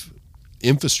safe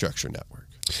infrastructure network.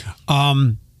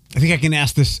 I think I can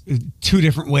ask this 2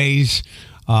 different ways,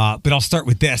 but I'll start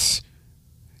with this.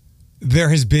 There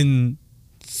has been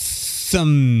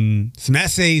some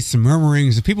essays, some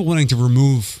murmurings of people wanting to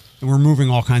remove. We're removing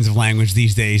all kinds of language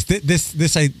these days.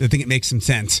 This I think it makes some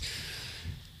sense.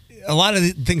 A lot of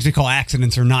the things we call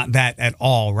accidents are not that at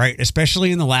all, right?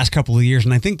 Especially in the last couple of years.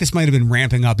 And I think this might have been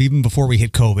ramping up even before we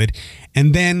hit COVID.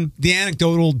 And then the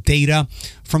anecdotal data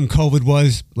from COVID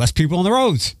was less people on the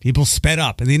roads. People sped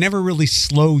up and they never really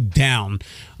slowed down.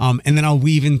 And then I'll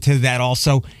weave into that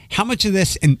also how much of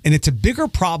this, and it's a bigger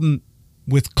problem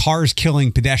with cars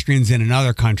killing pedestrians than in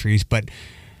other countries, but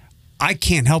I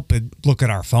can't help but look at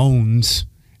our phones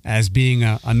as being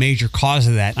a major cause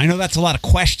of that. I know that's a lot of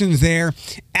questions there.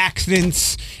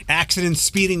 Accidents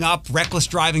speeding up, reckless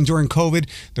driving during COVID,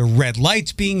 the red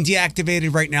lights being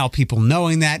deactivated right now, people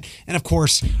knowing that. And of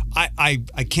course, I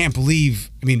can't believe,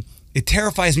 it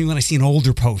terrifies me when I see an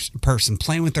older person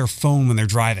playing with their phone when they're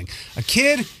driving. A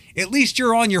kid, at least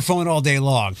you're on your phone all day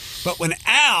long. But when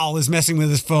Al is messing with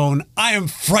his phone, I am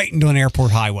frightened on an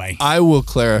airport highway. I will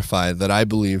clarify that I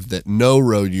believe that no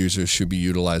road users should be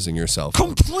utilizing your cell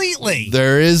phone. Completely.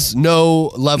 There is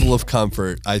no level of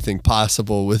comfort, I think,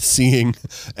 possible with seeing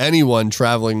anyone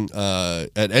traveling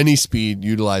at any speed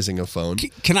utilizing a phone.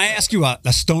 Can I ask you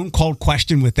a stone cold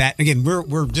question with that? Again,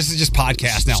 this is just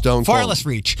podcast now. Stone Far cold. less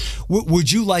reach.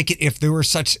 Would you like it if there were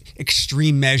such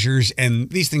extreme measures, and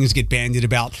these things get bandied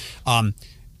about,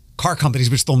 car companies,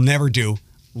 which they'll never do,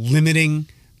 limiting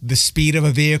the speed of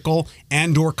a vehicle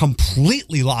and or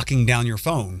completely locking down your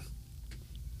phone?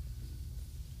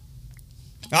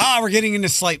 We're getting into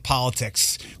slight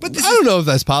politics, but I don't know if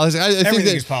that's politics. I think everything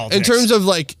that is politics.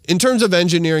 in terms of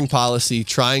engineering policy,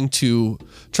 trying to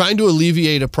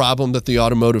alleviate a problem that the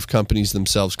automotive companies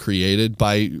themselves created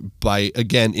by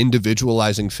again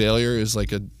individualizing failure is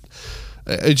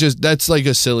that's like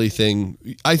a silly thing.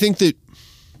 I think that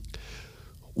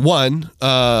one,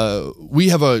 we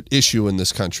have an issue in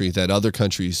this country that other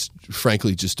countries,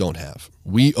 frankly, just don't have.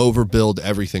 We overbuild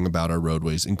everything about our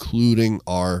roadways, including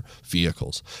our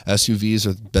vehicles. SUVs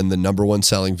have been the number 1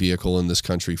 selling vehicle in this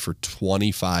country for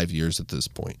 25 years at this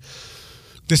point.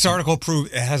 This article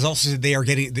has also said they are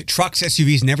getting the trucks,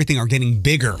 SUVs, and everything are getting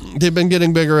bigger. They've been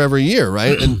getting bigger every year,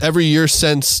 right? And every year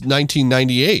since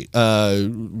 1998,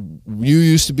 you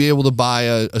used to be able to buy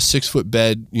a 6-foot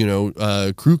bed,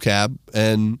 crew cab,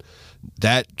 and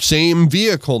that same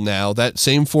vehicle now, that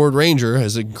same Ford Ranger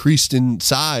has increased in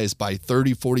size by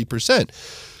 30-40%.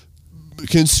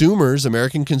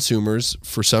 American consumers,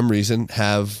 for some reason,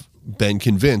 have been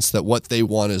convinced that what they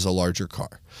want is a larger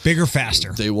car. Bigger,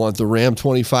 faster. They want the Ram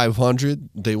 2500.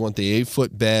 They want the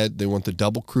 8-foot bed. They want the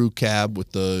double crew cab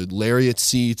with the Lariat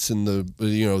seats and the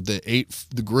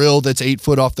grill that's 8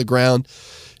 foot off the ground.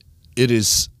 It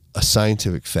is a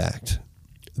scientific fact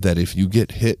that if you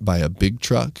get hit by a big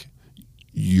truck,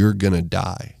 you're going to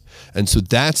die. And so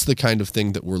that's the kind of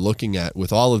thing that we're looking at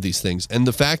with all of these things. And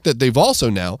the fact that they've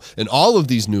also now, in all of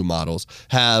these new models,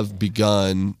 have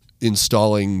begun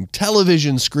installing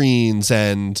television screens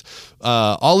and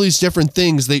all these different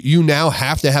things that you now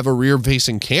have to have a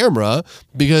rear-facing camera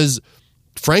because,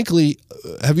 frankly,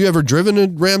 have you ever driven a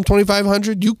Ram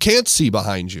 2500? You can't see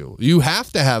behind you. You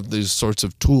have to have these sorts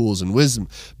of tools and wisdom,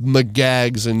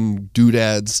 McGags and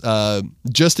doodads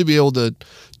just to be able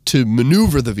to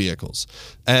maneuver the vehicles.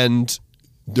 And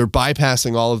they're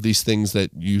bypassing all of these things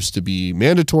that used to be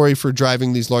mandatory for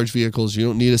driving these large vehicles. You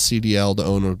don't need a CDL to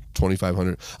own a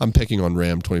 2500. I'm picking on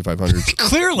Ram 2500s.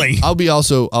 Clearly.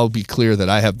 I'll be clear that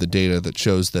I have the data that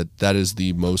shows that is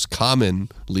the most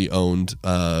commonly owned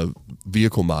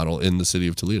vehicle model in the city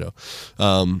of Toledo.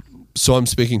 So I'm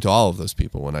speaking to all of those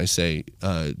people when I say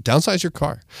downsize your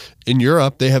car. In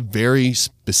Europe, they have very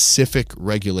specific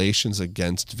regulations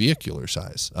against vehicular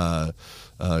size.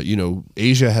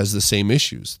 Asia has the same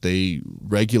issues. They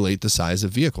regulate the size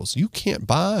of vehicles. You can't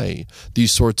buy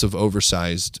these sorts of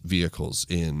oversized vehicles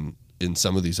in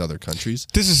some of these other countries.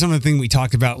 This is some of the things we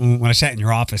talked about when I sat in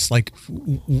your office. Like,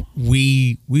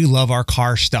 we love our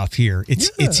car stuff here.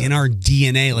 It's in our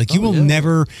DNA. Like, you will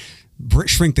never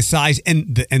shrink the size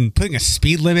and putting a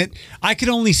speed limit. I could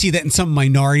only see that in some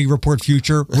Minority Report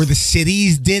future where the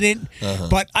cities did it.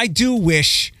 But I do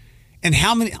wish. And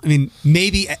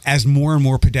maybe as more and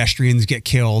more pedestrians get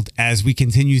killed, as we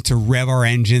continue to rev our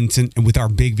engines and with our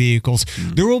big vehicles,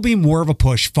 there will be more of a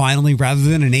push finally, rather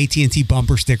than an AT&T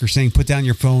bumper sticker saying, put down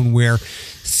your phone, where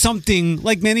something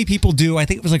like many people do. I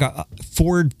think it was like a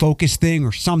Ford Focus thing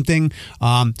or something.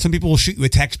 Some people will shoot you a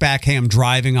text back, hey, I'm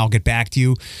driving, I'll get back to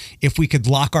you. If we could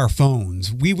lock our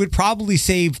phones, we would probably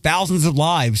save thousands of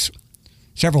lives,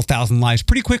 several thousand lives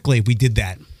pretty quickly if we did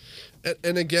that.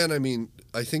 And again,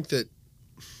 I think that,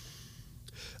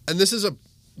 and this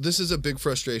is a big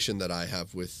frustration that I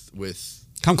have with.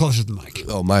 Come closer to the mic.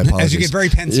 Oh, my apologies. As you get very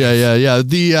pensive. Yeah.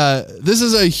 This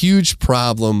is a huge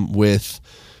problem with,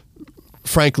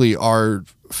 frankly, our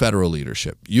federal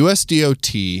leadership.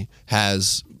 USDOT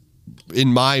has,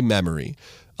 in my memory,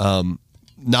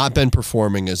 not been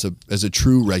performing as a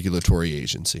true regulatory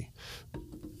agency.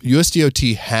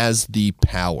 USDOT has the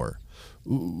power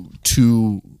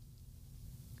to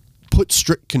put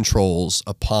strict controls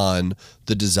upon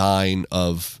the design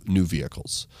of new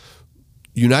vehicles.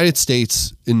 United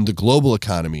States in the global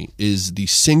economy is the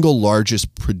single largest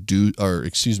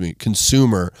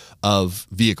consumer of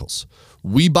vehicles.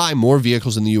 We buy more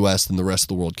vehicles in the U.S. than the rest of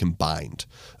the world combined.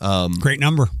 Great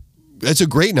number. It's a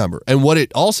great number. And what it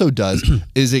also does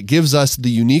is it gives us the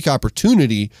unique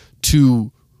opportunity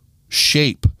to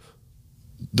shape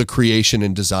the creation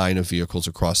and design of vehicles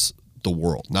across the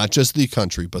world, not just the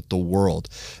country, but the world.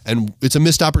 And it's a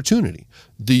missed opportunity.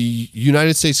 The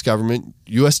United States government,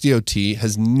 USDOT,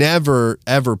 has never,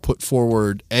 ever put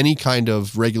forward any kind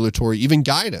of regulatory, even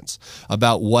guidance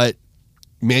about what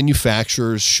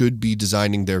manufacturers should be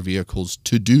designing their vehicles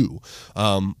to do,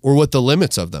 or what the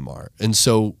limits of them are. And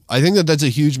so I think that that's a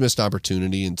huge missed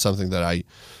opportunity, and something that I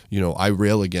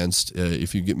rail against,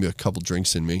 if you get me a couple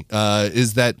drinks in me,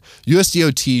 is that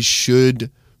USDOT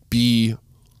should be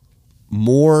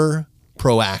more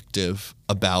proactive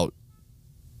about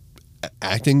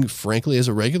acting, frankly, as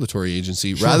a regulatory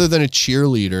agency rather than a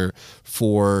cheerleader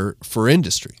for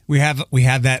industry. We have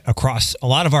that across a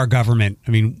lot of our government.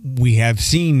 We have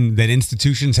seen that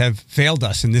institutions have failed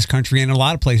us in this country and in a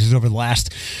lot of places over the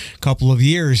last couple of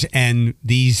years, and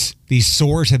these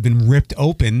sores have been ripped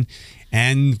open,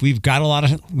 and we've got a lot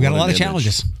of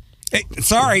challenges. Hey,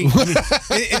 sorry,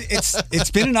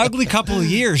 it's been an ugly couple of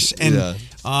years, and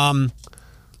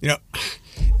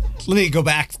let me go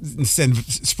back instead of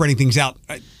spreading things out.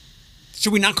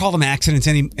 Should we not call them accidents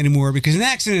anymore? Because an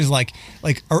accident is like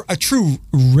a true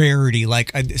rarity,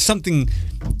 like something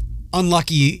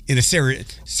unlucky in a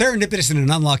serendipitous in an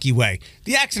unlucky way.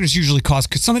 The accidents usually caused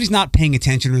because somebody's not paying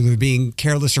attention or they're being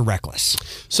careless or reckless.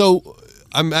 So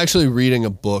I'm actually reading a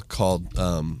book called,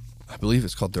 I believe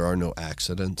it's called There Are No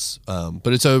Accidents, but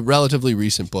it's a relatively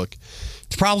recent book.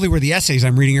 It's probably where the essays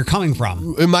I'm reading are coming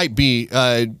from. It might be.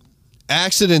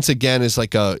 Accidents, again, is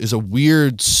a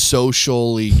weird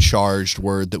socially charged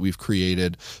word that we've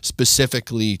created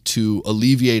specifically to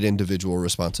alleviate individual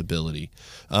responsibility.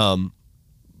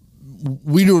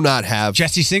 We do not have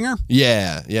Jesse Singer?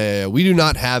 Yeah. We do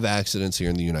not have accidents here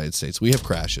in the United States. We have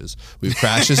crashes. We have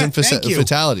crashes and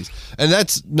fatalities. And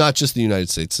that's not just the United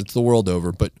States. It's the world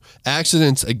over. But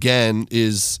accidents, again,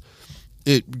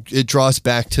 it draws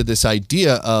back to this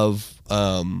idea of,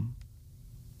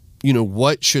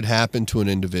 what should happen to an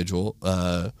individual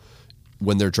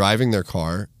when they're driving their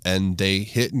car and they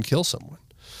hit and kill someone.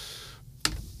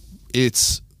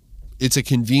 It's a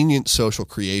convenient social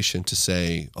creation to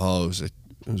say, "Oh, it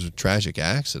was a tragic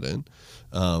accident."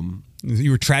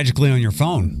 You were tragically on your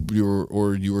phone. You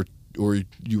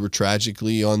were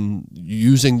tragically on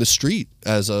using the street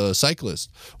as a cyclist,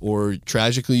 or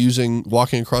tragically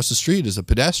walking across the street as a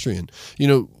pedestrian.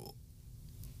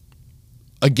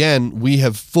 Again, we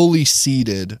have fully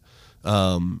ceded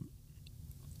the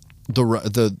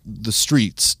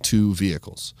streets to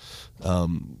vehicles.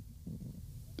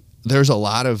 There's a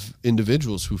lot of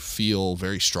individuals who feel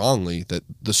very strongly that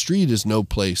the street is no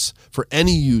place for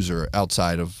any user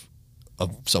outside of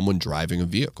someone driving a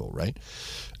vehicle, right?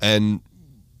 And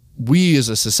we as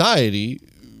a society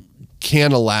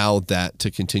can't allow that to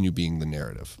continue being the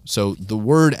narrative. So the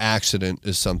word accident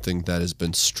is something that has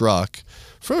been struck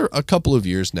for a couple of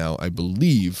years now, I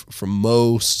believe, from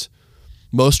most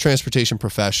transportation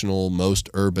professional,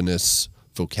 most urbanists'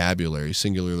 vocabulary,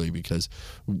 singularly because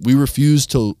we refuse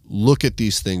to look at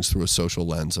these things through a social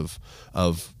lens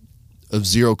of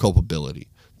zero culpability.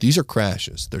 These are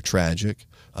crashes. They're tragic,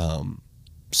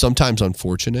 sometimes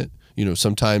unfortunate,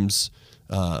 sometimes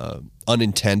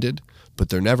unintended, but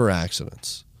they're never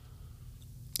accidents.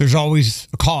 There's always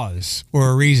a cause or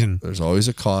a reason. There's always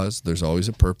a cause. There's always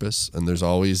a purpose, and there's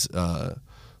always at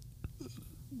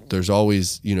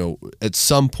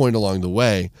some point along the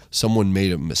way, someone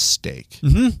made a mistake.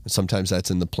 Mm-hmm. Sometimes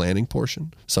that's in the planning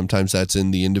portion. Sometimes that's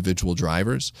in the individual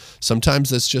drivers. Sometimes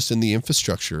that's just in the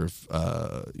infrastructure of,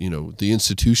 the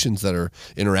institutions that are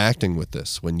interacting with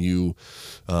this. When you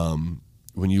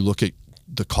look at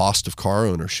the cost of car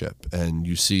ownership and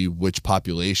you see which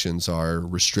populations are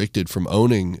restricted from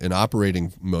owning and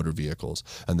operating motor vehicles,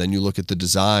 and then you look at the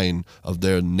design of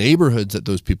their neighborhoods that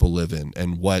those people live in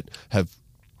and what have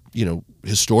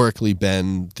historically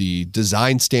been the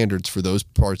design standards for those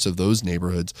parts of those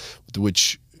neighborhoods,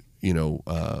 which,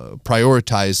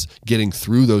 prioritize getting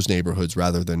through those neighborhoods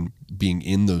rather than being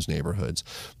in those neighborhoods.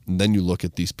 And then you look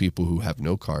at these people who have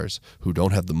no cars, who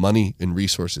don't have the money and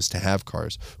resources to have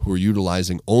cars, who are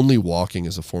utilizing only walking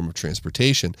as a form of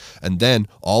transportation. And then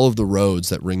all of the roads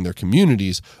that ring their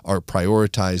communities are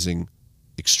prioritizing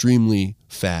extremely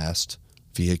fast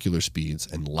vehicular speeds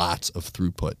and lots of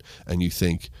throughput, and you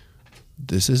think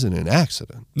this isn't an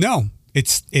accident. No,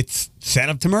 it's set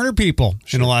up to murder people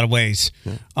in a lot of ways.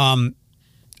 Yeah.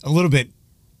 A little bit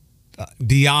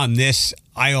beyond this,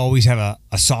 I always have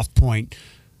a soft point,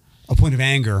 a point of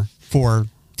anger for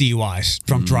DUIs,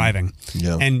 drunk driving.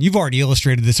 Yeah. And you've already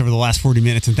illustrated this over the last 40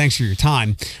 minutes, and thanks for your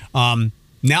time.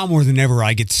 Now more than ever,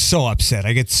 I get so upset.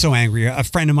 I get so angry. A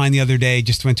friend of mine the other day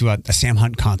just went to a Sam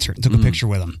Hunt concert and took a picture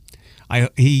with him.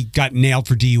 He got nailed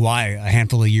for DUI a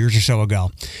handful of years or so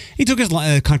ago. He took his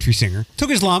country singer, took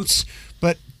his lumps,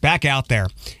 but back out there.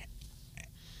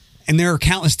 And there are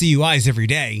countless DUIs every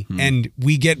day, and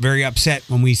we get very upset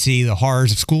when we see the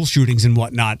horrors of school shootings and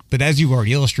whatnot. But as you've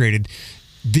already illustrated,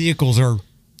 vehicles are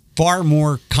far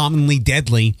more commonly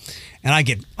deadly, and I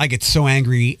get so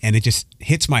angry, and it just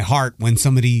hits my heart when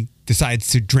somebody decides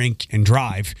to drink and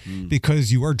drive,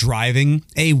 because you are driving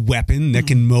a weapon that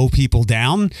can mow people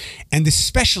down. And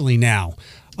especially now,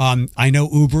 I know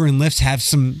Uber and Lyft have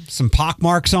some pock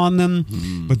marks on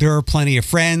them, but there are plenty of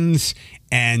friends,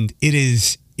 and it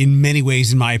is in many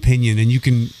ways, in my opinion, and you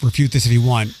can refute this if you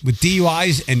want, with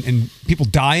DUIs and people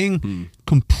dying,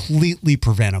 completely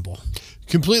preventable.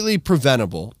 Completely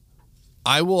preventable.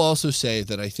 I will also say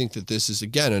that I think that this is,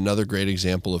 again, another great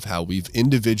example of how we've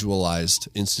individualized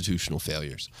institutional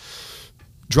failures.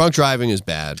 Drunk driving is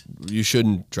bad. You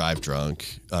shouldn't drive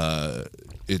drunk.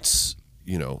 It's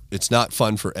not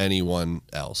fun for anyone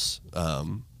else.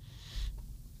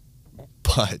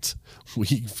 But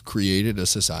we've created a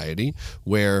society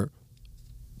where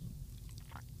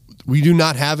we do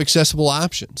not have accessible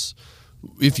options.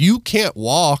 If you can't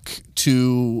walk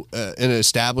to an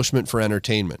establishment for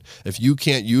entertainment, if you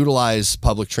can't utilize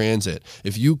public transit,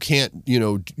 if you can't,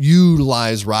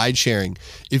 utilize ride sharing,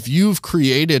 if you've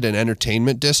created an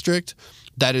entertainment district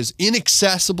that is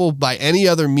inaccessible by any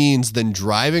other means than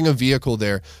driving a vehicle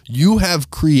there, you have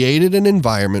created an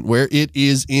environment where it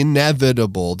is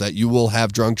inevitable that you will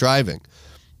have drunk driving.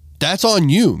 That's on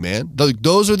you, man.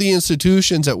 Those are the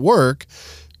institutions at work.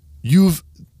 You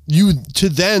to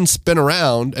then spin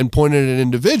around and point at an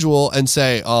individual and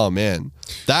say, "Oh man,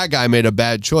 that guy made a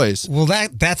bad choice." Well,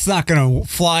 that's not going to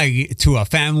fly to a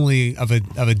family of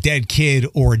a dead kid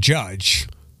or a judge.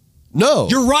 No,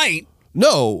 you're right.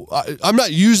 No, I'm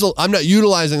not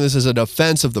utilizing this as a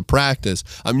defense of the practice.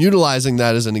 I'm utilizing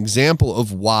that as an example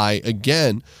of why,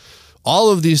 again, all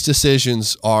of these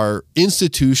decisions are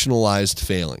institutionalized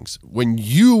failings. When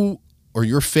you or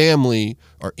your family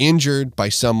are injured by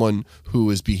someone who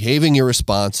is behaving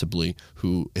irresponsibly,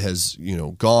 who has,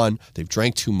 they've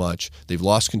drank too much, they've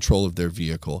lost control of their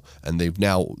vehicle, and they've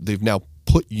now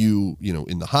put you,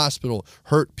 in the hospital,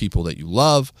 hurt people that you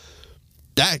love,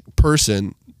 that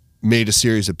person made a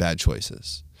series of bad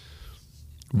choices.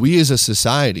 We as a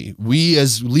society, we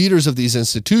as leaders of these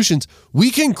institutions,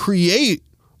 we can create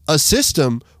a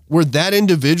system where that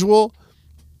individual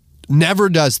never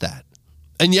does that.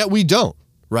 And yet we don't,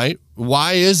 right?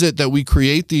 Why is it that we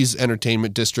create these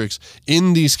entertainment districts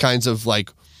in these kinds of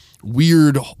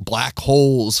weird black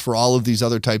holes for all of these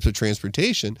other types of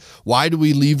transportation? Why do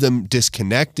we leave them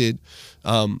disconnected?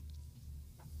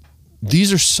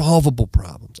 These are solvable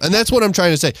problems. And that's what I'm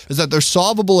trying to say, is that they're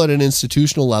solvable at an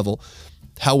institutional level.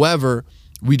 However,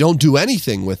 we don't do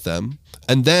anything with them.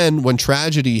 And then when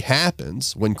tragedy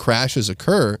happens, when crashes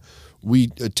occur,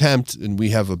 we attempt, and we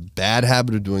have a bad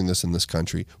habit of doing this in this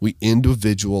country, we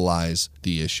individualize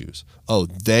the issues. Oh,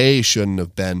 they shouldn't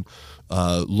have been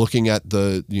looking at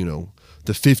the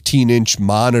 15-inch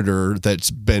monitor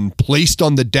that's been placed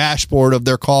on the dashboard of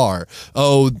their car.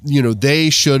 Oh,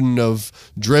 they shouldn't have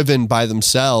driven by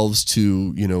themselves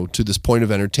to this point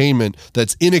of entertainment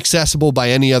that's inaccessible by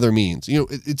any other means.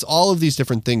 It's all of these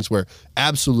different things where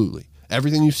absolutely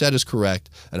everything you said is correct,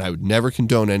 and I would never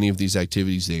condone any of these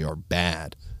activities. They are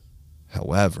bad.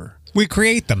 However, we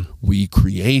create them.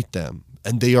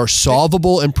 And they are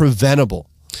solvable and preventable.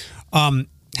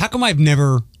 How come I've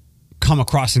never come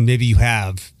across, and maybe you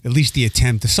have, at least the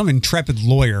attempt, some intrepid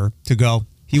lawyer to go,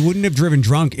 he wouldn't have driven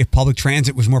drunk if public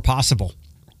transit was more possible?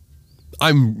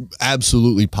 I'm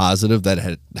absolutely positive that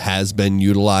it has been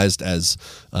utilized as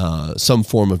some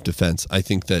form of defense. I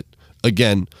think that,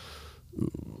 again,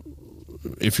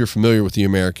 if you're familiar with the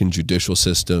American judicial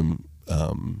system,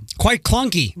 quite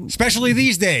clunky, especially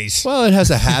these days. Well, it has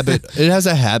a habit. It has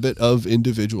a habit of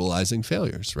individualizing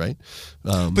failures, right?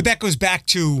 But that goes back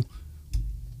to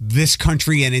this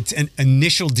country and its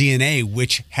initial DNA,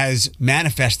 which has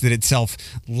manifested itself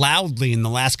loudly in the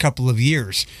last couple of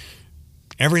years.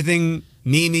 Everything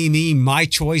me, my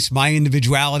choice, my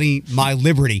individuality, my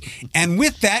liberty. And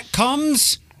with that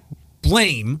comes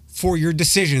blame for your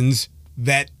decisions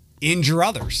that injure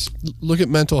others. Look at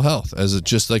mental health as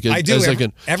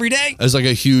every day as a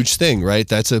huge thing, right?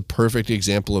 That's a perfect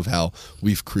example of how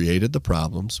we've created the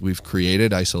problems, we've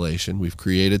created isolation, we've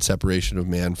created separation of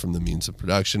man from the means of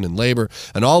production and labor,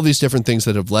 and all these different things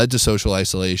that have led to social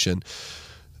isolation.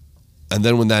 And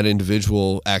then when that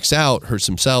individual acts out, hurts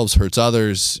themselves, hurts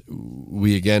others,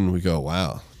 we go,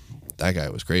 wow, that guy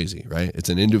was crazy, right? It's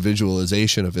an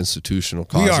individualization of institutional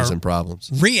causes and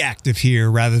problems. Reactive here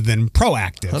rather than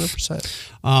proactive.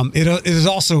 100%. It is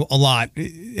also a lot,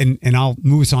 and I'll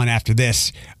move us on after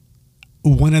this.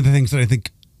 One of the things that I think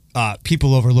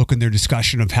people overlook in their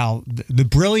discussion of how the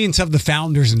brilliance of the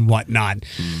founders and whatnot,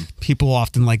 people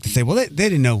often like to say, well, they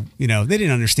didn't know, they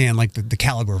didn't understand the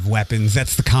caliber of weapons.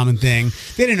 That's the common thing.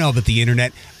 They didn't know about the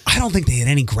internet. I don't think they had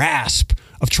any grasp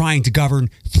of trying to govern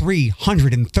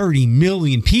 330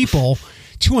 million people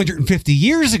 250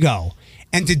 years ago.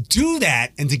 And to do that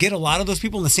and to get a lot of those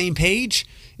people on the same page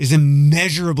is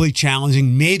immeasurably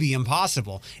challenging, maybe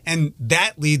impossible. And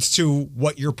that leads to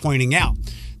what you're pointing out.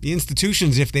 The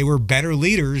institutions, if they were better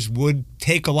leaders, would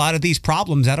take a lot of these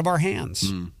problems out of our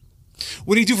hands.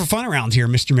 What do you do for fun around here,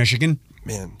 Mr. Michigan?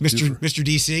 Man, Mr.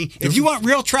 DC. If you want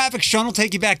real traffic, Sean will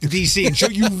take you back to DC and show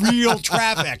you real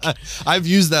traffic. I've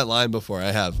used that line before.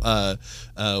 I have.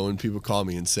 When people call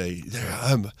me and say,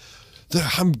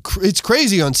 it's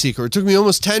crazy on Seeker. It took me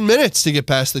almost 10 minutes to get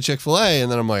past the Chick-fil-A.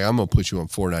 And then I'm like, I'm going to put you on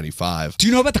 495. Do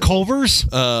you know about the Culvers?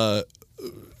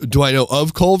 Do I know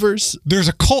of Culvers? There's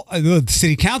the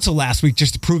city council last week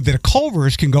just approved that a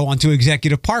Culvers can go onto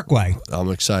Executive Parkway. I'm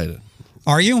excited.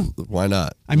 Are you? Why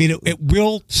not? I mean, it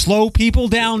will slow people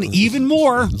down even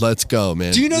more. Let's go,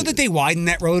 man. Do you know that they widened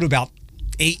that road about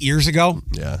 8 years ago?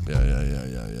 Yeah.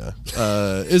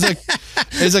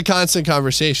 It's a constant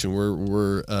conversation.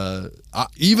 We're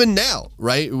even now,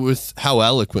 right, with how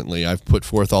eloquently I've put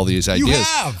forth all these ideas. You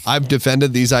have. I've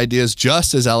defended these ideas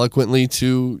just as eloquently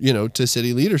to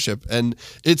city leadership, and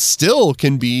it still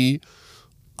can be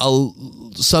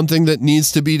something that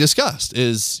needs to be discussed.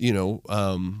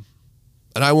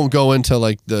 And I won't go into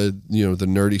like the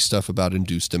nerdy stuff about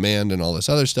induced demand and all this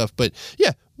other stuff, but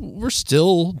yeah, we're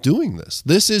still doing this.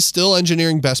 This is still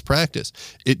engineering best practice.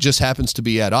 It just happens to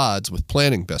be at odds with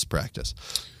planning best practice.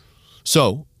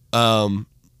 So,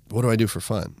 what do I do for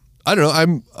fun? I don't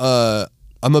know.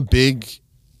 I'm a big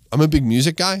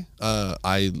music guy.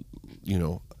 I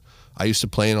used to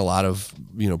play in a lot of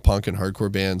punk and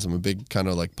hardcore bands. I'm a big kind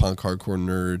of like punk hardcore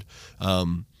nerd.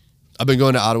 I've been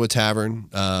going to Ottawa Tavern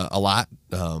a lot.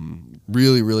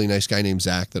 Really, really nice guy named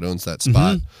Zach that owns that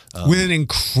spot. With an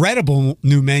incredible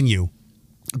new menu.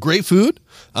 Great food.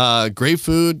 Great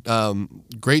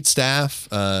staff.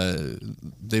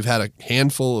 They've had a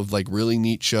handful of like really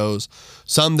neat shows.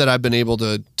 Some that I've been able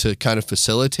to kind of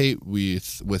facilitate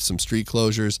with some street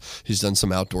closures. He's done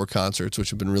some outdoor concerts, which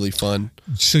have been really fun.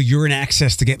 So you're in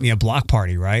access to get me a block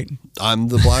party, right? I'm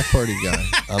the block party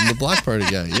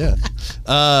guy.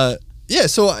 Yeah. Yeah.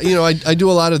 So I do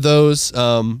a lot of those.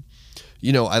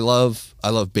 I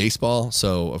love baseball,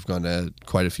 so I've gone to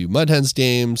quite a few Mud Hens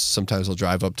games. Sometimes I'll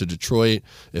drive up to Detroit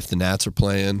if the Nats are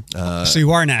playing. So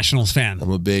you are a Nationals fan. I'm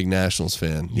a big Nationals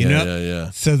fan.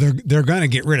 Yeah. So they're going to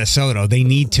get rid of Soto. They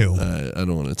need to. I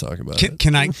don't want to talk about it.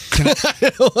 Can I?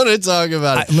 I don't want to talk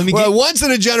about it. We're a once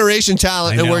in a generation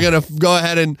talent, and we're going to go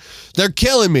ahead and they're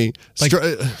killing me.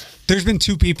 There's been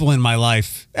two people in my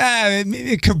life.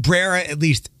 Cabrera, at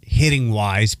least hitting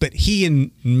wise, but he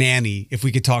and Manny, if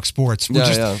we could talk sports,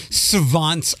 were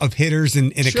savants of hitters,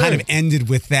 and it kind of ended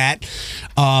with that.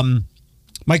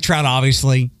 Mike Trout,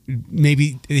 obviously,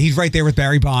 maybe he's right there with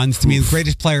Barry Bonds. To me, the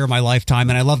greatest player of my lifetime,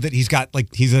 and I love that he's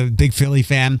a big Philly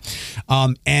fan.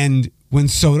 And when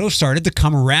Soto started to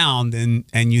come around,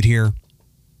 and you'd hear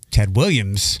Ted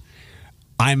Williams,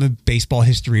 I'm a baseball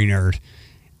history nerd,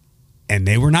 and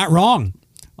they were not wrong.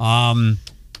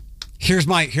 Here's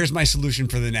my solution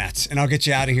for the Nats, and I'll get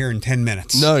you out of here in 10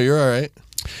 minutes. No, you're all right.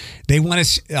 They want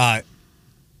to.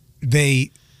 They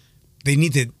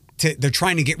need to. They're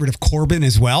trying to get rid of Corbin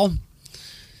as well.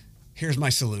 Here's my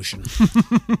solution.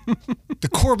 The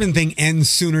Corbin thing ends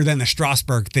sooner than the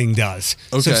Strasburg thing does.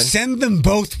 Okay. So send them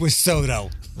both with Soto.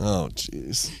 Oh,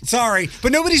 jeez. Sorry,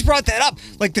 but nobody's brought that up.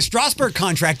 Like, the Strasburg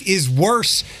contract is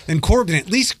worse than Corbin. At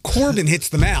least Corbin hits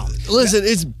the mound. Listen,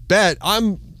 it's bad.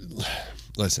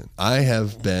 Listen, I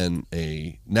have been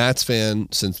a Nats fan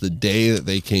since the day that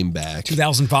they came back.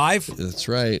 2005? That's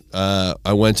right.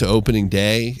 I went to opening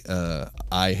day.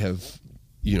 I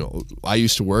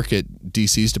used to work at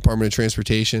DC's Department of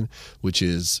Transportation, which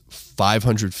is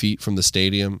 500 feet from the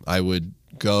stadium. I would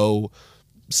go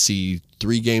see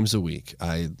 3 games a week.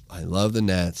 I love the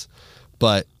Nats,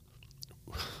 but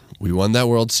we won that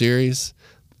World Series,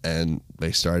 and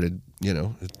they started,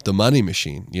 the money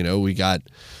machine. We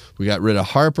got rid of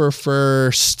Harper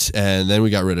first, and then we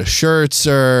got rid of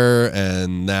Scherzer,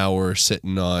 and now we're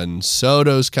sitting on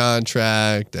Soto's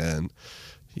contract. And,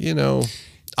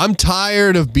 I'm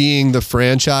tired of being the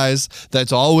franchise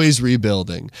that's always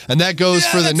rebuilding. And that goes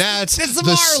for the Nats. It's the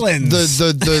Marlins.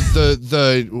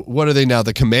 The what are they now?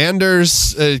 The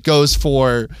Commanders. It goes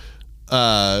for,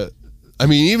 even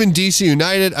DC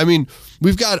United.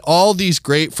 We've got all these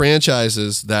great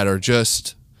franchises that are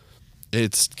just...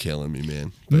 It's killing me,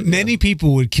 man. But, many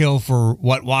people would kill for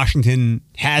what Washington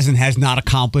has and has not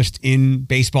accomplished in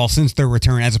baseball since their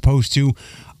return, as opposed to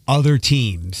other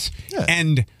teams. Yeah.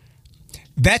 And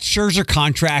that Scherzer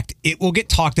contract, it will get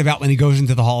talked about when he goes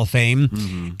into the Hall of Fame.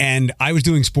 Mm-hmm. And I was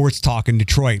doing sports talk in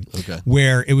Detroit,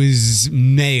 where it was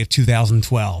May of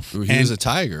 2012. He was a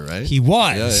Tiger, right? He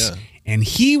was. Yeah. And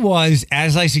he was,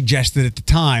 as I suggested at the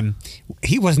time,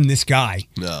 he wasn't this guy.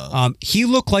 No. He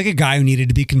looked like a guy who needed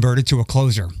to be converted to a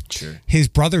closer. Sure. His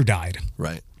brother died.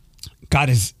 Right. Got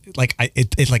his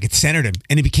it centered him,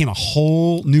 and he became a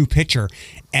whole new pitcher.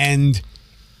 And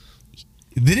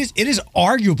it is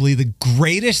arguably the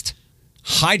greatest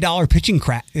high dollar pitching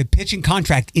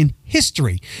contract in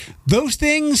history. Those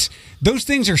things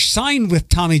are signed with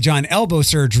Tommy John elbow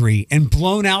surgery and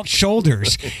blown out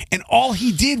shoulders. And all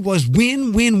he did was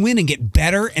win, and get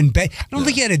better and better. I don't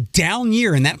think he had a down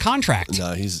year in that contract.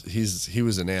 No, he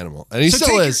was an animal, and he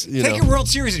still is. Take your World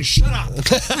Series and shut up.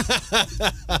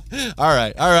 All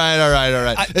right.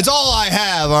 It's all I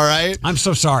have. All right. I'm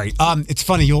so sorry. It's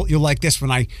funny. You'll like this. When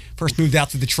I first moved out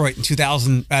to Detroit in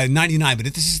 1999, but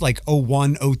this is like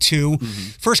 01, 02.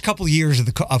 First couple of years of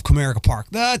Comerica Park,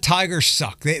 the Tigers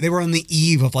suck. They were on the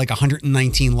eve of like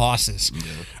 119 losses.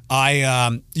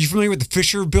 Yeah. You familiar with the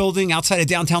Fisher Building outside of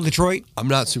downtown Detroit? I'm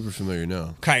not super familiar.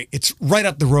 No. Okay, it's right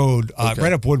up the road,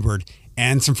 right up Woodward.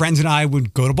 And some friends and I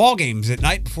would go to ball games at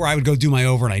night before I would go do my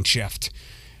overnight shift.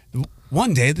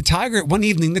 One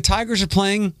evening, the Tigers are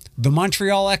playing the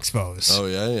Montreal Expos. Oh,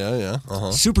 yeah.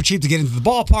 Uh-huh. Super cheap to get into the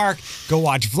ballpark. Go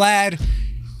watch Vlad.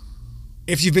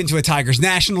 If you've been to a Tigers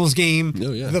Nationals game,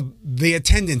 the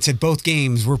attendance at both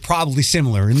games were probably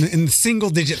similar in the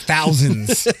single-digit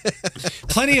thousands.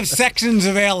 Plenty of sections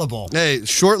available. Hey,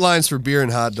 short lines for beer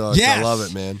and hot dogs. Yes. I love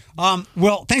it, man.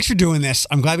 Well, thanks for doing this.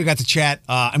 I'm glad we got to chat.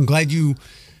 I'm glad you...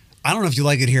 I don't know if you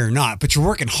like it here or not, but you're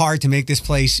working hard to make this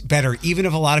place better, even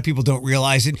if a lot of people don't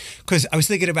realize it. Because I was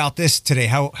thinking about this today,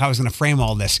 how I was going to frame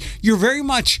all this. You're very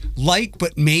much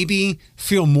but maybe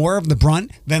feel more of the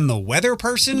brunt than the weather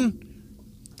person.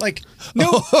 Like,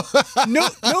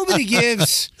 nobody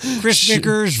gives Chris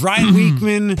Vickers, Ryan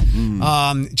Weekman,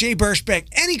 Jay Burschbeck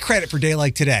any credit for a day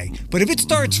like today. But if it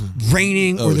starts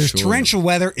raining or there's torrential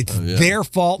weather, it's their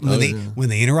fault. And when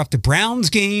they interrupt the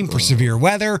Browns game for severe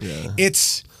weather,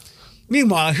 it's...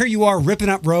 Meanwhile, here you are ripping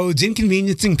up roads,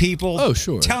 inconveniencing people. Oh,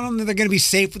 sure. Telling them that they're going to be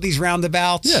safe with these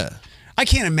roundabouts. Yeah. I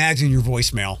can't imagine your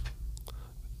voicemail.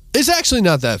 It's actually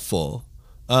not that full.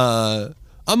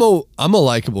 I'm a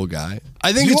likable guy.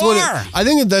 I think I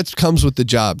think that comes with the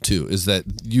job too. Is that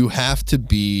you have to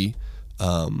be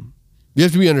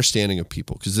understanding of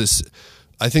people, because this.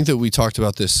 I think that we talked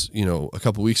about this, a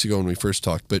couple weeks ago when we first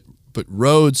talked. But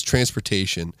roads,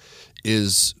 transportation,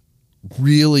 is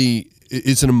really.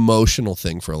 It's an emotional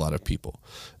thing for a lot of people.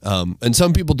 And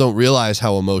some people don't realize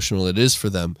how emotional it is for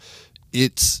them.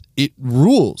 It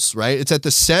rules, right? It's at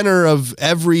the center of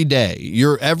every day.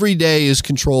 Your every day is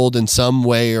controlled in some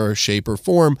way or shape or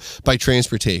form by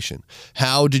transportation.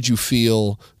 How did you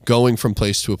feel going from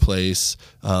place to a place?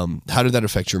 How did that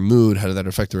affect your mood? How did that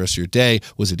affect the rest of your day?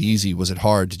 Was it easy? Was it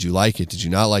hard? Did you like it? Did you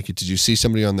not like it? Did you see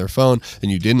somebody on their phone and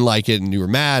you didn't like it and you were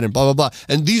mad and blah, blah, blah?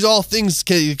 And these all things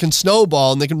can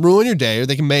snowball and they can ruin your day or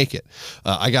they can make it.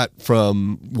 I got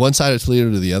from one side of Toledo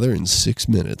to the other in 6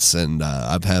 minutes, and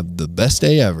I've had the best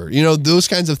day ever. Those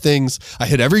kinds of things. I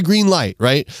hit every green light,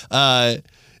 right?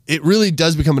 It really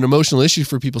does become an emotional issue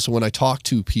for people. So when I talk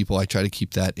to people, I try to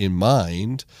keep that in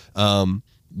mind.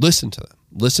 Listen to them.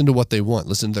 Listen to what they want.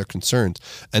 Listen to their concerns.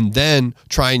 And then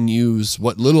try and use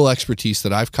what little expertise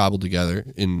that I've cobbled together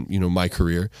in my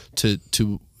career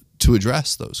to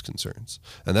address those concerns.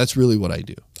 And that's really what I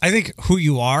do. I think who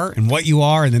you are and what you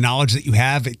are and the knowledge that you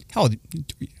have. How old are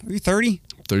you? 30?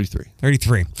 33.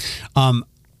 33.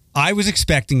 I was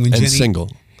expecting when Jenny...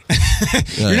 single.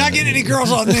 You're not getting any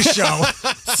girls on this show.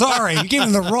 Sorry, you gave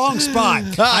them the wrong spot.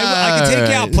 I can take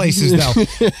you out places though.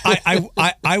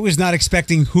 I was not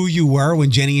expecting who you were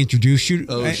when Jenny introduced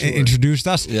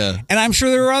us. Yeah. And I'm sure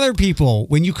there are other people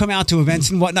when you come out to events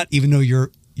and whatnot, even though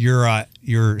you're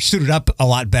suited up a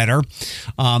lot better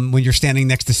when you're standing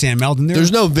next to Sam Meldon.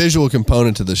 There's no visual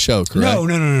component to the show, correct?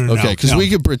 No. Okay, because we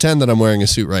could pretend that I'm wearing a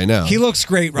suit right now. He looks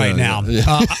great right now.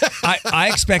 Yeah. I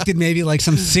expected maybe like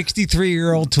some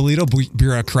 63-year-old Toledo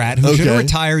bureaucrat who should have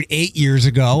retired 8 years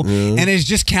ago and is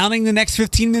just counting the next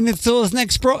 15 minutes till his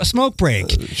next smoke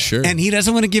break. Sure. And he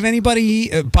doesn't want to give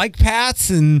anybody bike paths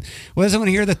and doesn't want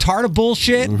to hear the TARDA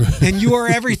bullshit. And you are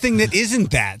everything that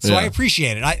isn't that. So I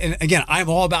appreciate it. And again, I'm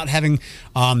all about having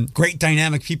great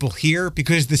dynamic people here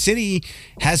because the city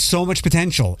has so much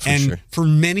potential. For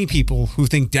many people who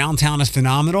think downtown is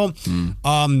phenomenal,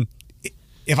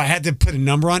 if I had to put a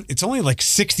number on, it's only like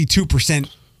 62%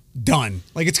 done.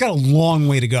 Like it's got a long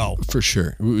way to go. For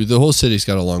sure. The whole city's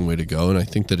got a long way to go. And I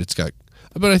think that it's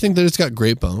got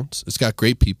great bones. It's got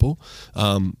great people.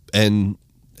 And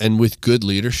with good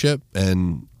leadership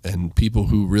and people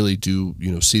who really do,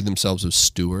 see themselves as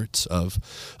stewards of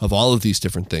all of these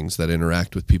different things that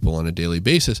interact with people on a daily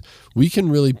basis, we can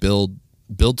really build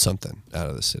something out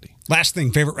of the city. Last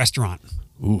thing, favorite restaurant?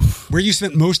 Oof. Where you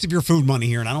spent most of your food money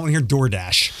here, and I don't want to hear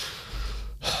DoorDash.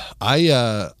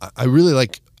 I really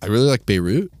like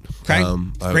Beirut. Okay,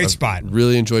 great spot.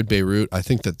 Really enjoyed Beirut. I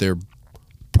think that they're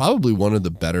probably one of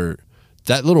the better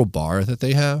that little bar that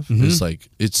they have is like,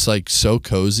 it's like so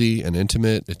cozy and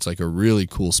intimate. It's like a really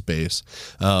cool space.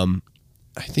 I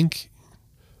think,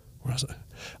 where was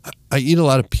I eat a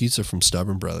lot of pizza from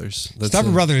Stubborn Brothers.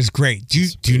 Stubborn Brothers is great. Do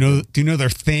you know their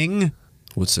thing?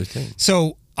 What's their thing?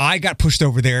 So I got pushed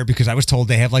over there because I was told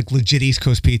they have like legit East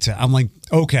Coast pizza. I'm like,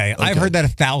 okay. I've heard that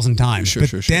 1,000 times.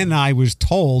 Sure. Then I was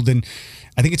told, and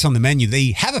I think it's on the menu,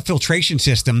 they have a filtration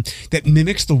system that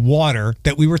mimics the water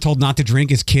that we were told not to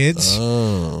drink as kids.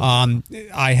 Oh.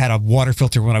 I had a water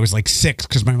filter when I was like 6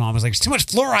 because my mom was like, "There's too much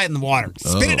fluoride in the water.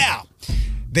 Spit it out."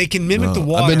 They can mimic the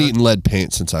water. I've been eating lead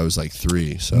paint since I was like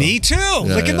 3. So. Me too.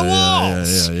 Licking the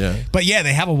walls. Yeah. But yeah,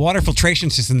 they have a water filtration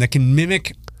system that can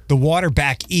mimic the water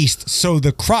back east, so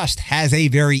the crust has a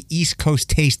very East Coast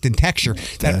taste and texture.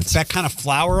 That kind of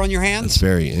flour on your hands. That's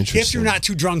very interesting. If you're not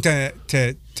too drunk to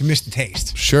miss the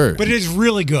taste. Sure. But it is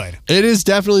really good. It is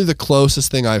definitely the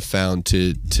closest thing I've found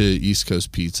to East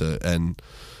Coast pizza, and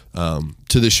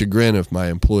to the chagrin of my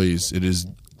employees, it is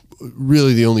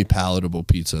really the only palatable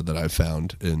pizza that I've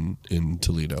found in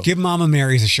Toledo. Give Mama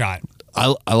Mary's a shot.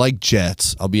 I like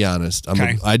Jets. I'll be honest.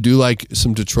 I do like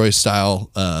some Detroit style,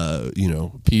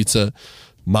 pizza.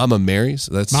 Mama Mary's.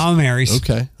 That's Mama Mary's.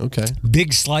 Okay.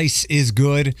 Big Slice is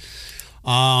good.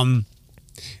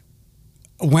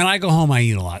 When I go home, I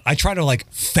eat a lot. I try to like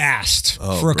fast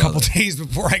for a couple days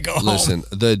before I go home. Listen,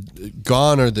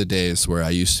 gone are the days where I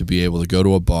used to be able to go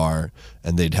to a bar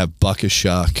and they'd have buck a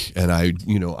shuck, and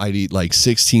I'd eat like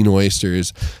 16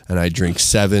 oysters, and I'd drink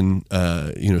 7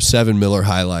 Miller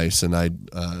High Lifes, and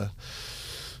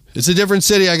it's a different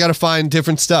city. I got to find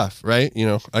different stuff, right?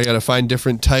 I got to find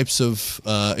different types of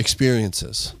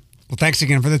experiences. Well, thanks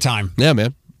again for the time. Yeah,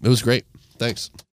 man. It was great. Thanks.